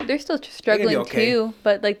struggling too.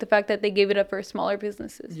 But like the fact that they gave it up for smaller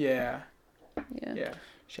businesses. Yeah.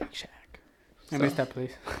 Shake Shack. I miss that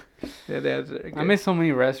place. I miss so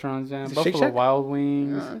many restaurants, man. Buffalo Wild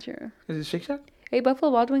Wings. Oh, true. Is it Shake Shack? Hey, Buffalo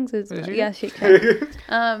Wild Wings is Shake Shack.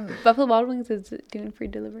 Buffalo Wild Wings is doing free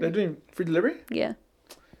delivery. They're doing free delivery? Yeah.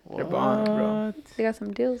 They're bomb, bro. They got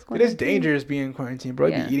some deals going. It is dangerous being in quarantine, bro.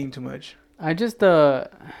 You'd be eating too much. I just don't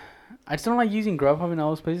like using Grubhub in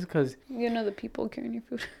all those places because the people carrying your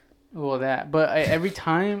food. Well, but every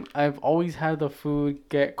time I've always had the food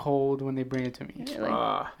get cold when they bring it to me.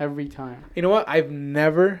 Every time. You know what? I've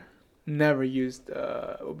never used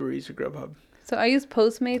Uber Eats or Grubhub. So I use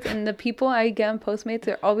Postmates, and the people I get on Postmates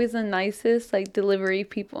are always the nicest like delivery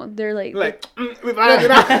people. They're like they'll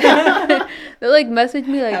like message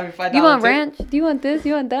me like, "Do you want ranch? Do you want this? Do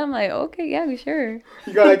you want that?" I'm like, "Okay, yeah, sure."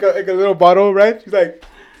 You got like a little bottle of ranch? He's like.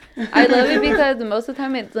 I love it because most of the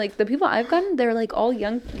time it's like the people I've gotten, they're like all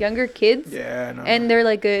younger kids. Yeah, no. And they're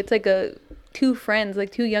like two friends,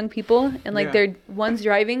 like two young people, and like they're one's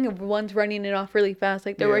driving, one's running it off really fast.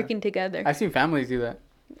 Like they're working together. I've seen families do that.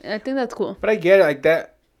 I think that's cool. But I get it, like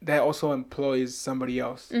that also employs somebody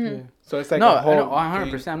else. Mm-hmm. Yeah. So it's like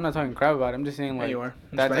 100%. I'm not talking crap about it. I'm just saying like you are.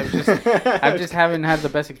 I just haven't had the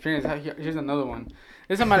best experience. Here's another one.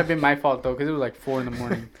 This might have been my fault though, because it was like 4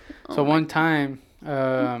 a.m. So one time. It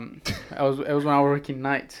was when I was working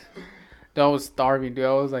nights. Dude, I was starving, dude.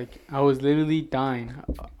 I was literally dying.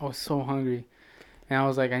 I was so hungry, and I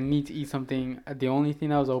was like, I need to eat something. The only thing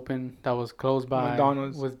that was open that was close by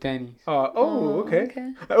was Denny's.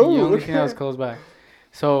 Okay. The only thing that was close by.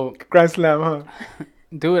 So Grand Slam, huh?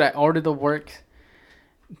 Dude, I ordered the works.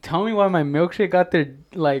 Tell me why my milkshake got there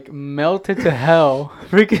like melted to hell.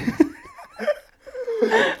 Freaking.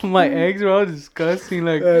 My eggs were all disgusting.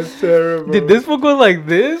 Like, that's terrible. Did this one go like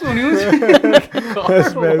this when he was?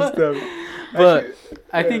 That's messed up. But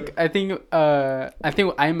actually, I think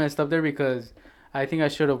I messed up there because I think I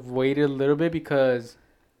should have waited a little bit because,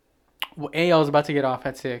 I was about to get off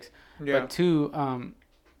at 6. Yeah. But 2,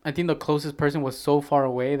 I think the closest person was so far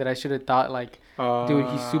away that I should have thought like, dude,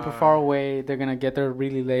 he's super far away. They're gonna get there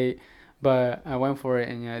really late. But I went for it,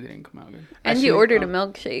 and it didn't come out good. And you ordered a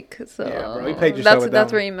milkshake, so bro, you played yourself with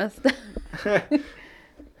that's where you messed up.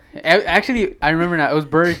 Actually, I remember now. It was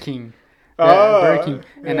Burger King. Burger King,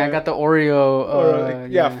 and I got the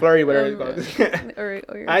Oreo. Flurry, whatever it's called.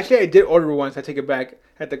 Oreo. Actually, I did order once. I take it back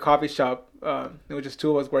at the coffee shop. It was just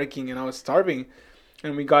 2 of us working, and I was starving.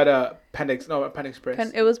 And we got a Panda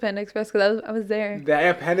Express. It was Panda Express because I was there.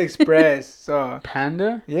 Yeah, Panda Express. So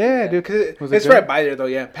Panda? Yeah, dude. Cause it's right by there though.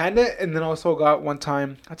 Yeah, Panda, and then also got one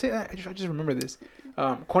time. I just remember this.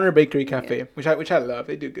 Corner Bakery Cafe, which I love.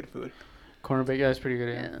 They do good food. Corner Bakery, that's pretty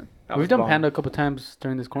good. Yeah. We've done Panda a couple times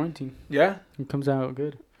during this quarantine. Yeah. It comes out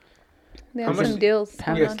good. They have some deals.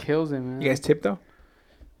 Panda kills it, man. You guys tip though?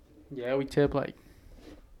 Yeah, we tip like.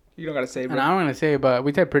 You don't gotta say, bro. And I don't want to say, but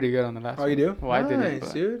we did pretty good on the last one. Oh, you do? Well, I didn't.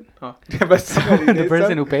 Nice, dude. Oh. But the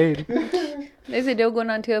person who paid. There's a deal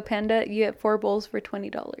going on to a Panda. You get 4 bowls for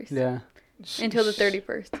 $20. Yeah. Until the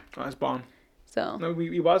 31st. Oh, that's bomb. So. No,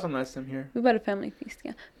 we bought some last time here. We bought a family feast,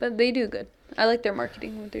 yeah. But they do good. I like their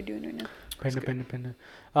marketing, what they're doing right now. Panda.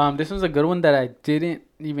 This was a good one that I didn't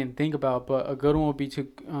even think about, but a good one would be to,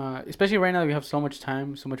 especially right now we have so much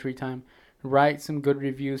time, so much free time, write some good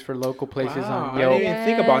reviews for local places on Yelp. I didn't even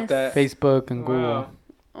think about that. Facebook and Google.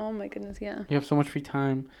 Oh my goodness, yeah. You have so much free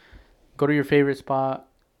time. Go to your favorite spot,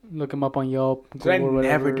 look them up on Yelp. So I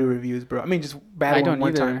never do reviews, bro. I mean, just bad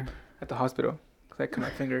one time at the hospital. Because I cut my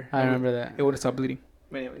finger. I remember that. It would have stopped bleeding.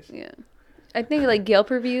 But anyways. Yeah. I think like Yelp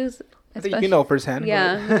reviews. I think you know firsthand.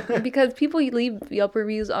 Yeah. Because people leave Yelp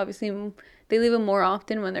reviews, obviously, they leave them more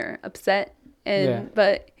often when they're upset.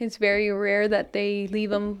 But it's very rare that they leave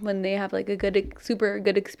them when they have like a super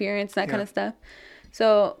good experience, that kind of stuff.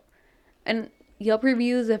 So, and Yelp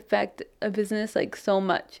reviews affect a business like so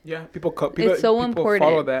much. Yeah, people so people important.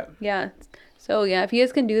 Follow that. Yeah. So yeah, if you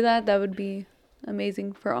guys can do that, that would be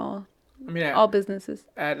amazing for all. I mean, all businesses.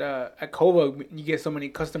 At Kova, you get so many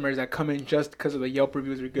customers that come in just because of the Yelp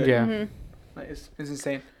reviews are good. Yeah, like, it's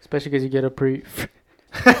insane. Especially because you get a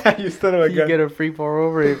you get a free pour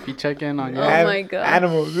over if you check in on Yelp. Oh my god,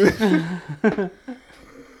 animals.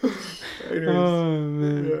 Oh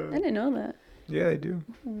man, I didn't know that. Yeah, they do.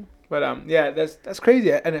 But yeah, that's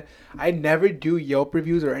crazy. And I never do Yelp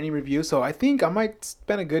reviews or any reviews, so I think I might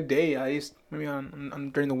spend a good day at least maybe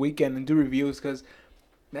on during the weekend and do reviews because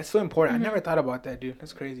that's so important. I never thought about that, dude.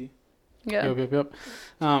 That's crazy. Yeah. Yep.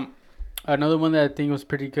 Another one that I think was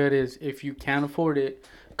pretty good is if you can afford it,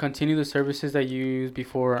 continue the services that you used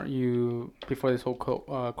before this whole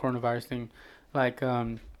coronavirus thing, like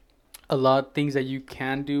a lot of things that you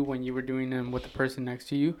can do when you were doing them with the person next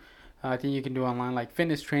to you. I think you can do online, like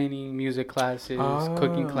fitness training, music classes,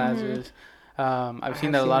 cooking classes. I've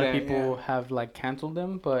seen that a lot of people have like canceled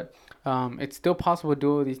them, but it's still possible to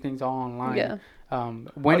do all these things all online. Yeah.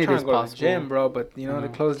 When it is possible. To the gym, bro, but they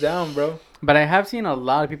closed down, bro. But I have seen a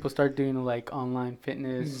lot of people start doing like online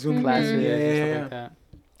fitness Zoom classes and stuff like that.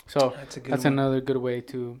 So that's another good way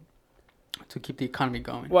to keep the economy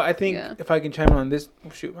going. Well, I think if I can chime in on this, my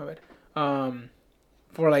bad.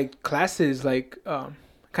 For like classes, like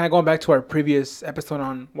kind of going back to our previous episode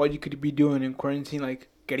on what you could be doing in quarantine, like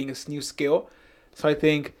getting a new skill. So I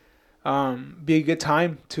think be a good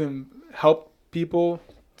time to help people,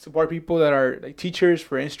 support people that are like teachers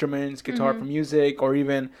for instruments, guitar for music, or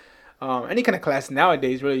even any kind of class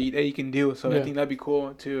nowadays really that you can do. So I think that'd be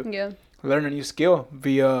cool to learn a new skill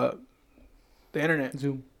via the internet.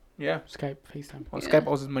 Zoom. Yeah. Skype, FaceTime. Well, Skype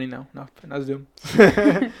owes money now. Not Zoom.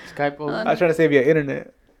 Skype owes. I was trying to say via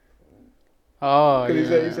internet. Oh, because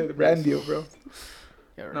you said the brand deal, bro.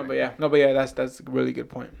 Yeah, right. No, but yeah, that's a really good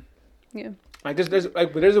point. Yeah. Like there's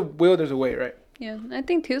a will, there's a way, right? Yeah, I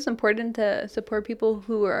think too it's important to support people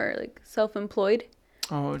who are like self-employed.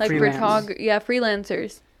 Oh, like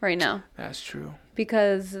freelancers right now. That's true.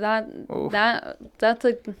 Because that's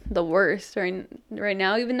like the worst right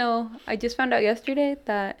now. Even though I just found out yesterday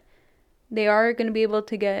that they are going to be able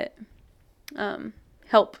to get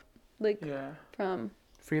help, like from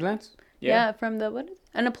freelance. Yeah, from the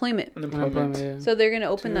unemployment. Yeah. So they're gonna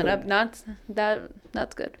open that up.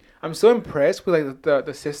 That's good. I'm so impressed with like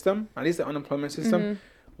the system, at least the unemployment system,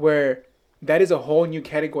 where that is a whole new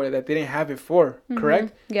category that they didn't have before.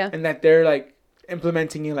 Correct? Yeah. And that they're like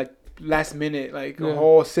implementing it like last minute, like a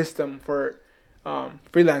whole system for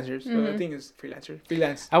freelancers. So I think it's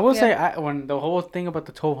freelance. I will say, when the whole thing about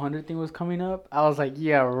the 1200 thing was coming up, I was like,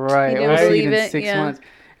 yeah, right. I was seeing it 6 months.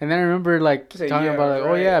 And then I remember like talking about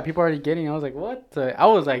like, people already getting it. I was like, what? I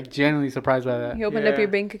was like genuinely surprised by that. You opened up your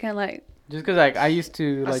bank account like. Just because like I used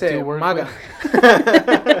to like do work. I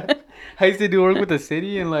used to do work with the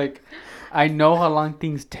city and like I know how long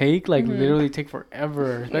things take. Like literally take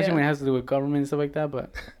forever, especially when it has to do with government and stuff like that.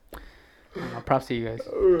 But props to you guys.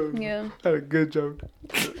 Yeah. Had a good joke.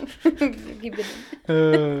 Keep it.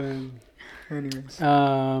 Anyways.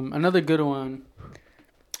 Another good one.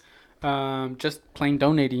 Just plain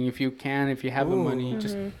donating if you can. If you have the money,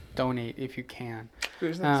 just donate if you can.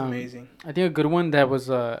 That's amazing. I think a good one that was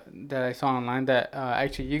that I saw online that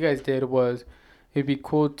actually you guys did was it'd be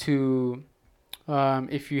cool to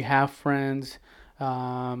if you have friends,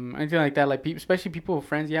 anything like that, like especially people with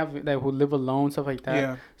friends you have that who live alone, stuff like that.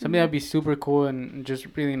 Yeah. Something that'd be super cool and just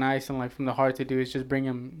really nice and like from the heart to do is just bring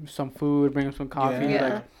them some food, bring them some coffee.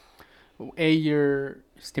 Yeah. Like, you're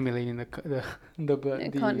stimulating the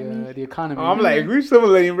economy. Oh, I'm like, we're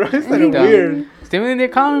stimulating, bro. It's kind of weird. Stimulating the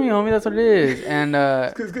economy, homie. That's what it is. And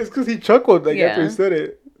it's because he chuckled like after he said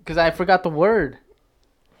it. Because I forgot the word.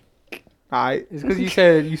 Alright. It's because you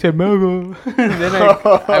said Melgo. Then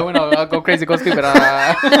I went, I'll go crazy, go stupid.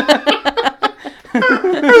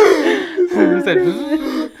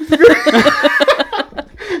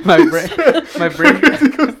 my brain.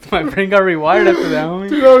 My brain got rewired after that, homie.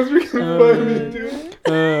 Dude, that was freaking funny, dude.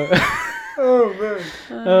 Oh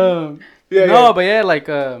man. No, but yeah, like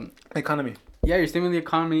economy. Yeah, you're stimulating the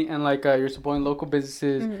economy and like you're supporting local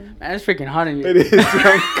businesses. Man, it's freaking hot in here. It is.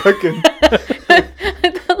 I'm cooking.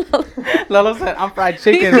 Lalo said, "I'm fried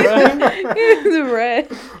chicken, bro." He's red.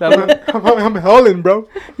 I'm howling, bro.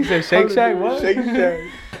 He said, "Shake Shack, what?" Shake Shack.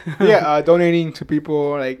 Yeah, donating to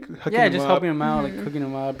people, like hooking them just up. helping them out, like cooking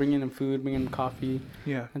them up, bringing them food, bringing them coffee.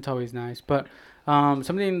 Yeah, that's always nice. But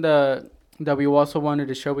something that we also wanted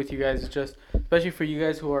to share with you guys is just, especially for you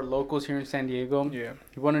guys who are locals here in San Diego. Yeah,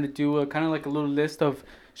 we wanted to do a kind of like a little list of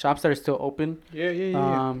shops that are still open. Yeah.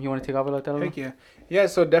 You want to take off like that? Heck yeah. Yeah,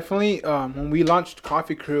 so definitely when we launched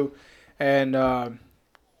Coffee Crew and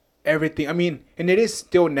everything, I mean, and it is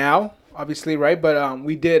still now, obviously, right? But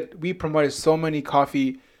we promoted so many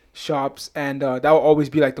coffee shops, and that will always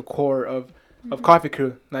be like the core of Coffee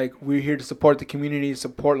Crew. Like, we're here to support the community,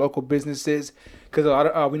 support local businesses, because a lot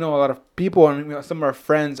of we know a lot of people, and some of our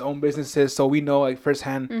friends own businesses, so we know like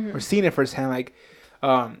firsthand, we're seeing it firsthand, like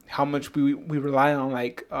how much we rely on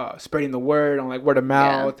like spreading the word, on like word of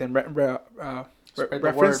mouth, and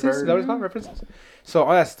references. Is that what it's called? References. So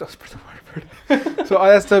all that stuff. So all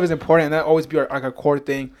that stuff is important, and that always be our core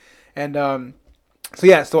thing. And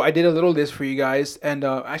so I did a little list for you guys, and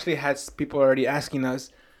actually had people already asking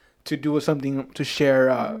us to do something to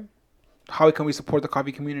share. How can we support the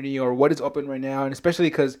coffee community, or what is open right now? And especially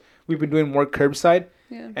because we've been doing more curbside,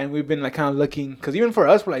 and we've been like kind of looking, because even for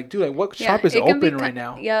us, we're like, dude, like what shop is open right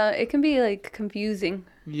now? Yeah, it can be like confusing.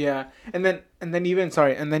 Yeah, and then even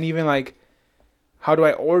like, how do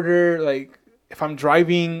I order? Like, if I'm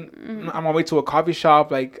driving, I'm on my way to a coffee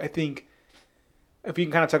shop. Like, I think if you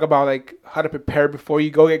can kind of talk about like how to prepare before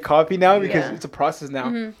you go get coffee now, because it's a process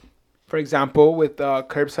now. For example, with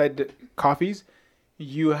curbside coffees,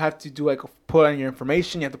 you have to do like put on your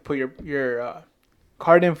information. You have to put your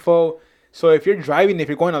card info. So if you're driving, if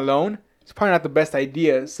you're going alone, it's probably not the best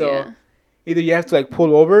idea. So either you have to like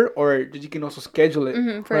pull over, or you can also schedule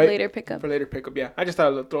it for later pickup. Yeah, I just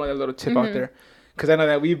thought I'd throw that little tip out there, because I know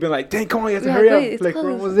that we've been like, dang, come on, you have to hurry up. Like,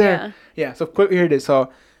 we're almost there. Yeah. So quick, here it is.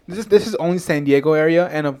 So this is only San Diego area,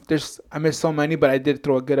 and I missed so many, but I did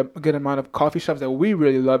throw a good amount of coffee shops that we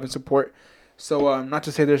really love and support. So not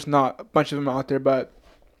to say there's not a bunch of them out there, but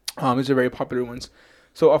these are very popular ones.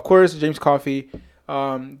 So of course, James Coffee.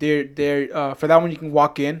 They're for that one you can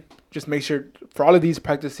walk in. Just make sure for all of these,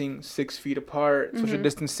 practicing 6 feet apart, social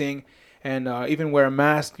distancing, and even wear a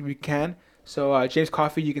mask if you can. So James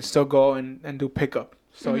Coffee, you can still go and do pickup.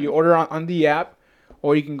 So you order on the app,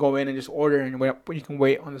 or you can go in and just order and wait. You can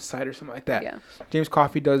wait on the side or something like that. Yeah. James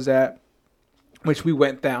Coffee does that, which we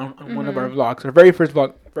went down on one of our vlogs, our very first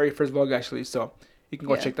vlog actually. So you can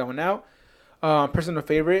go check that one out. Personal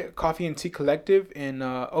favorite, Coffee and Tea Collective in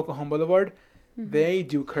Oklahoma Boulevard. They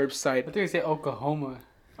do curbside. I think they say Oklahoma.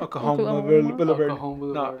 Oklahoma Boulevard.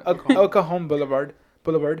 Oklahoma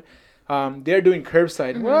Boulevard. They're doing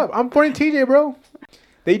curbside. Well, I'm pointing TJ, bro.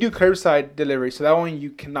 They do curbside delivery, so that one you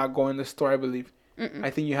cannot go in the store, I believe. I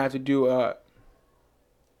think you have to do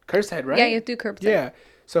curbside, right? Yeah, you have to do curbside. Yeah.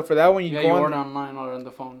 So for that one, you order online or on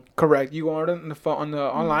the phone. Correct. You order on the phone,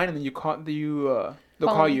 online, and then they'll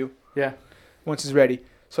call you. Yeah. Once it's ready.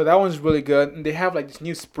 So that one's really good. And they have like this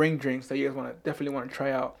new spring drinks that you guys definitely want to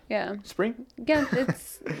try out. Yeah. Spring? Yeah,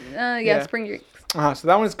 it's spring drinks. So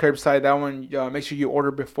that one's curbside. That one, make sure you order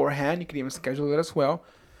beforehand. You can even schedule it as well.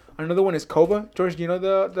 Another one is Koba. George, do you know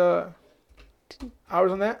the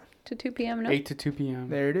hours on that? To 2 p.m. No? 8 to 2 p.m.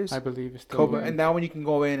 There it is. I believe it's still Koba. And that one you can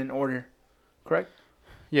go in and order. Correct?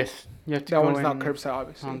 Yes. You have to that one's not curbside,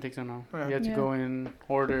 obviously. I don't think so, no. Yeah. You have to go in,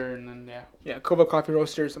 order, and then, Yeah, Koba Coffee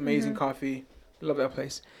Roasters. Amazing coffee. Love that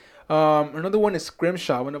place. Another one is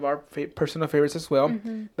Scrimshaw, one of our personal favorites as well.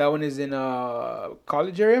 That one is in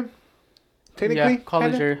college area. Technically,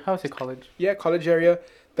 college area. How is it college? Yeah, college area.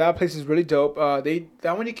 That place is really dope.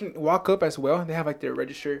 That one you can walk up as well. They have like their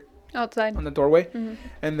register outside on the doorway,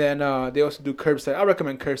 and then they also do curbside. I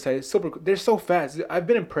recommend curbside. It's super. They're so fast. I've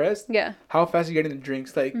been impressed. Yeah. How fast you're getting the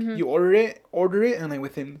drinks. Like you order it, and like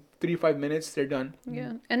within 3-5 minutes they're done.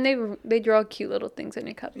 Yeah, and they draw cute little things in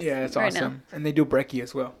your cups. Yeah, it's awesome. Now. And they do brekkie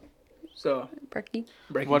as well. So brekkie.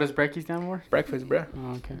 What does brekkie stand for? Breakfast, bruh.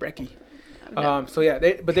 Oh, okay. Brekkie. So yeah,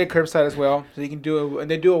 they're curbside as well. So you can do and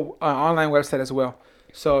they do an online website as well.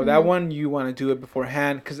 So that one you want to do it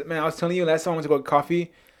beforehand, because man, I was telling you last time I went to go get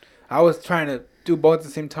coffee, I was trying to do both at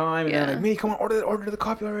the same time, and they're like, "Me, come on, order the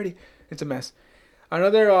coffee already." It's a mess.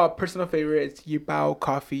 Another personal favorite is Yipao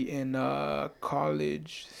Coffee in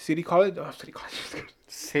City College.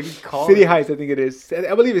 City Heights, I think it is.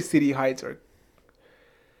 I believe it's City Heights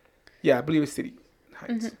I believe it's City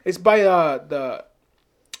Heights. Mm-hmm. It's by the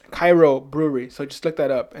Cairo Brewery. So just look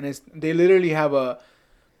that up, and they literally have a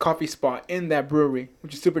coffee spot in that brewery,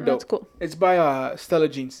 which is super dope. That's cool. It's by Stella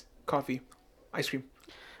Jeans Coffee, ice cream.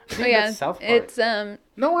 Oh yeah, South Park. It's no,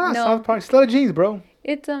 not South Park. Stella Jeans, bro.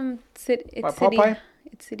 It's City. It's City Heights.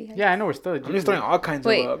 Yeah, I know where Stella Jeans. I'm just throwing all kinds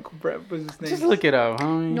of just look it up, huh?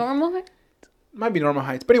 Normal Heights. Might be Normal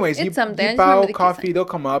Heights, but anyways, Yipao Coffee, they'll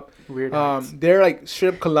come up. Weird. They're like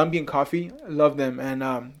straight up Colombian coffee. I love them,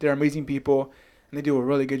 and they're amazing people, and they do a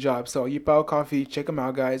really good job. So Yipao Coffee, check them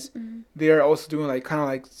out, guys. Mm-hmm. They're also doing like kind of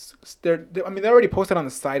like they're already posted on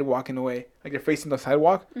the sidewalk in a way, like they're facing the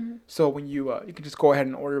sidewalk. Mm-hmm. So when you can just go ahead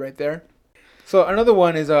and order right there. So another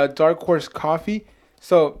one is Dark Horse Coffee.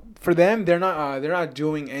 So for them, they're not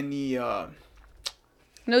doing any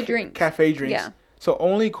no drinks, cafe drinks. Yeah. So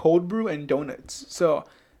only cold brew and donuts. So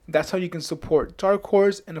that's how you can support Dark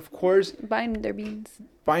Horse, and of course buying their beans.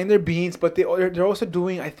 But they're also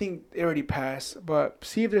doing. I think they already passed, but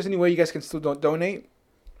see if there's any way you guys can still donate.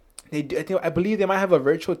 I believe they might have a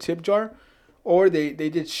virtual tip jar, or they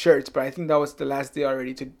did shirts, but I think that was the last day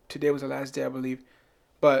already. Today was the last day, I believe.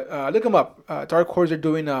 But look them up. Dark Horse are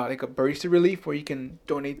doing like a barista relief where you can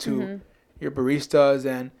donate to your baristas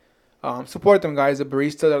and support them, guys. The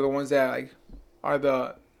baristas are the ones that like are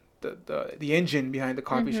the engine behind the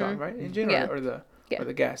coffee shop, right? Engine or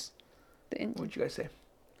the gas. The engine. What'd you guys say?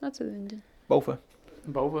 That's the engine. Bofa.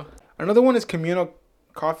 Boba. Another one is Communal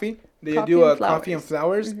Coffee. They do a coffee and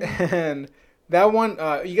flowers, and that one,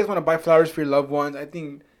 you guys want to buy flowers for your loved ones. I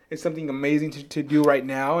think it's something amazing to do right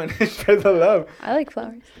now and spread the love. I like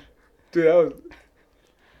flowers. Dude, that was...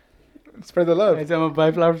 Spread the love. I said I'm going to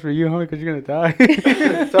buy flowers for you, homie, because you're going to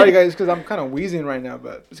die. Sorry, guys, because I'm kind of wheezing right now,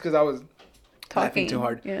 but it's because I was laughing too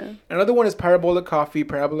hard. Yeah. Another one is Parabola Coffee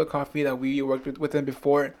that we worked with them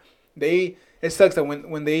before. It sucks that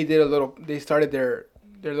when they they started their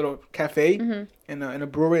little cafe in a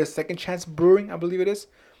brewery, a Second Chance Brewing, I believe it is.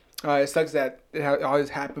 It sucks that all this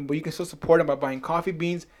happened, but you can still support them by buying coffee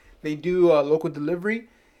beans. They do local delivery,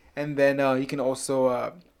 and then you can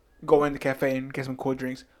also go in the cafe and get some cold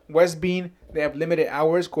drinks. West Bean, they have limited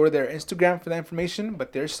hours. Go to their Instagram for that information,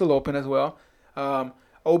 but they're still open as well.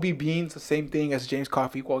 OB Beans, the same thing as James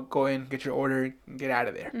Coffee. Well, go in, get your order, and get out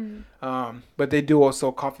of there. But they do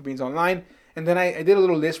also coffee beans online. And then I did a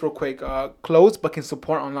little list real quick. Closed but can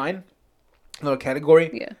support online. Little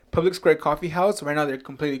category. Yeah. Public Square Coffee House. Right now they're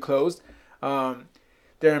completely closed.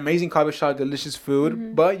 They're an amazing coffee shop, delicious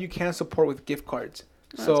food, but you can support with gift cards.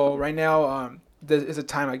 That's so cool. Right now there is a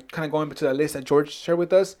time, like kind of going to that list that George shared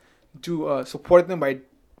with us, to support them by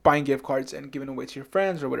buying gift cards and giving away to your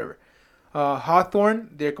friends or whatever. Hawthorne,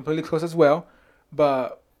 they're completely closed as well,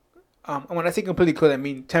 but when I say completely closed, I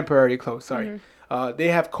mean temporarily closed. Sorry. They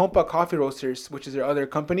have Compa Coffee Roasters, which is their other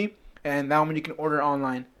company, and that one you can order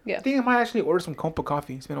online. Yeah. I think I might actually order some Compa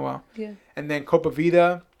coffee. It's been a while. Yeah. And then Copa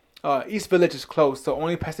Vida, East Village is closed, so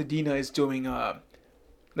only Pasadena is doing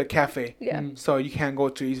the cafe. Yeah. So you can't go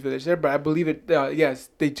to East Village there, but I believe it. Yes,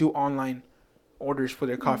 they do online orders for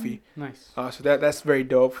their coffee. Nice. So that's very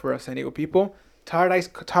dope for us San Diego people.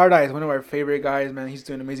 Tardai is one of our favorite guys, man. He's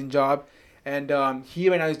doing an amazing job. And he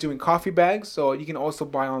right now is doing coffee bags, so you can also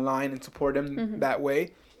buy online and support him that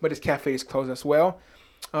way. But his cafe is closed as well.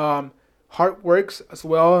 Heartworks as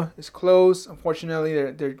well is closed.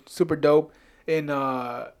 Unfortunately, they're super dope in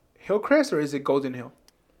Hillcrest, or is it Golden Hill?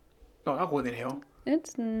 No, not Golden Hill.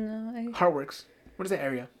 It's no. Heartworks. What is that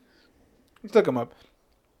area? Let's look them up.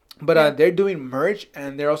 But they're doing merch,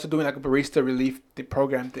 and they're also doing like a barista relief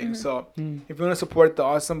program thing. So if you want to support the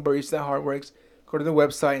awesome barista at Heartworks, go to the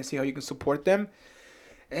website and see how you can support them.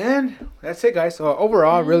 And that's it, guys. So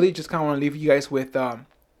overall, really just kind of want to leave you guys with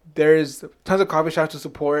there's tons of coffee shops to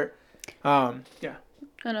support. Yeah.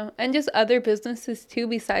 I know. And just other businesses too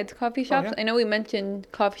besides coffee shops. I know we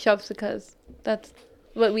mentioned coffee shops because that's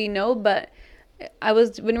what we know, but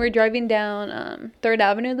when we were driving down 3rd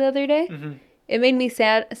Avenue the other day, it made me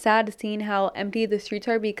sad seeing how empty the streets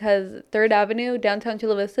are, because 3rd Avenue, downtown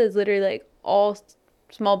Chula Vista, is literally like all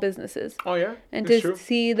small businesses. Oh yeah. And to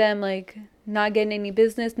see them like not getting any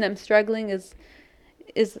business and them struggling is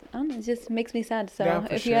I don't know, it just makes me sad. So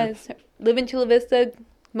if you guys live in Chula Vista,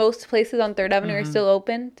 most places on 3rd Avenue are still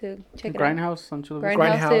open to check it out. Grindhouse on Chula Vista.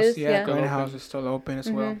 Grindhouse is still open as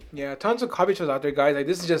well. Yeah, tons of coffee shops out there, guys. Like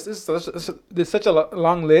this is such a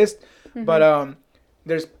long list, but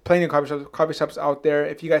there's plenty of coffee shops out there.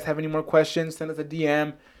 If you guys have any more questions, send us a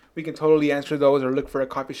DM. We can totally answer those, or look for a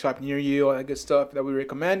coffee shop near you, all that good stuff that we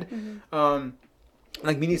recommend.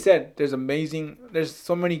 Like Minnie said, there's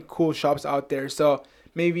so many cool shops out there. So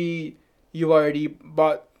maybe you've already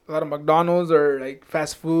bought a lot of McDonald's or like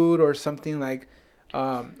fast food or something like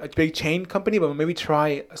a big chain company, but maybe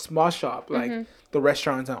try a small shop like the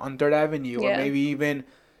restaurants on 3rd Avenue, or maybe even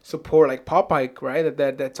support like Popeye, right?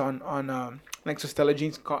 That's on next to Stella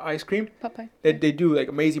Jean's ice cream. Popeye. They do like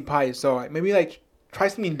amazing pies. So like, maybe like try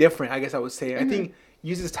something different, I guess I would say. I think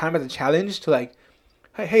use this time as a challenge to like,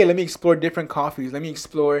 hey, let me explore different coffees. Let me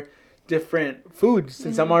explore different foods.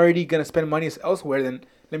 Since I'm already going to spend money elsewhere, then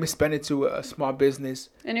let me spend it to a small business.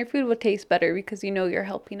 And your food would taste better because you know you're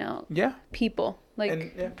helping out people. Like, and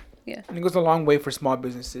it goes a long way for small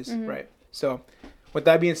businesses, right? So with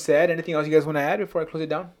that being said, anything else you guys want to add before I close it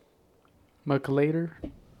down? McLater.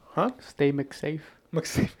 Huh? Stay McSafe.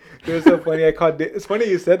 McSafe. It was so funny. It's funny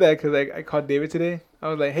you said that because I called David today. I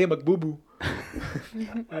was like, hey, McBoo-Boo.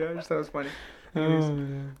 I just thought it was funny.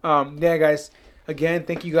 Yeah, guys. Again,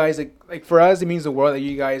 thank you guys. Like for us, it means the world that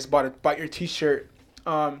you guys bought your T-shirt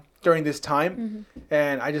during this time,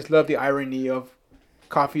 and I just love the irony of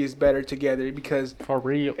coffee is better together, because for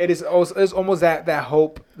real, it's almost that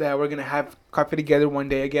hope that we're gonna have coffee together one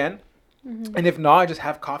day again, and if not, just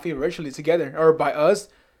have coffee virtually together, or by us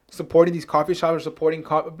supporting these coffee shops or supporting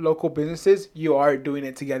local businesses, you are doing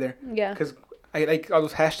it together. Yeah. Because I like all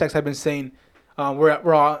those hashtags I've been saying.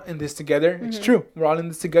 We're all in this together. It's true. We're all in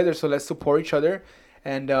this together. So let's support each other.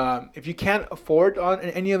 And if you can't afford on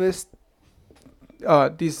any of this,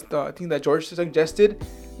 these things that George suggested,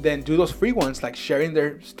 then do those free ones, like sharing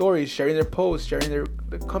their stories, sharing their posts, sharing their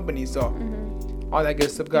companies. So all that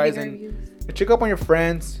good stuff, guys. And check up on your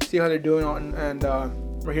friends, see how they're doing and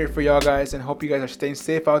we're here for y'all guys, and hope you guys are staying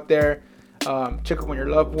safe out there. Check up on your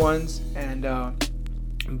loved ones, and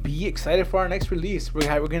be excited for our next release. It's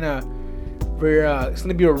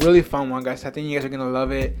gonna be a really fun one, guys. I think you guys are gonna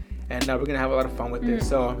love it, and we're gonna have a lot of fun with this.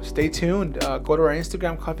 So stay tuned. Go to our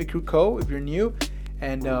Instagram, Coffee Crew Co. if you're new,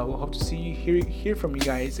 and we'll hope to see you hear from you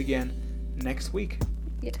guys again next week.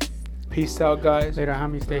 Yes. Peace out, guys. Later,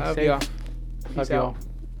 homie. Stay safe. Y'all. Love y'all.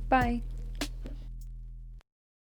 Bye.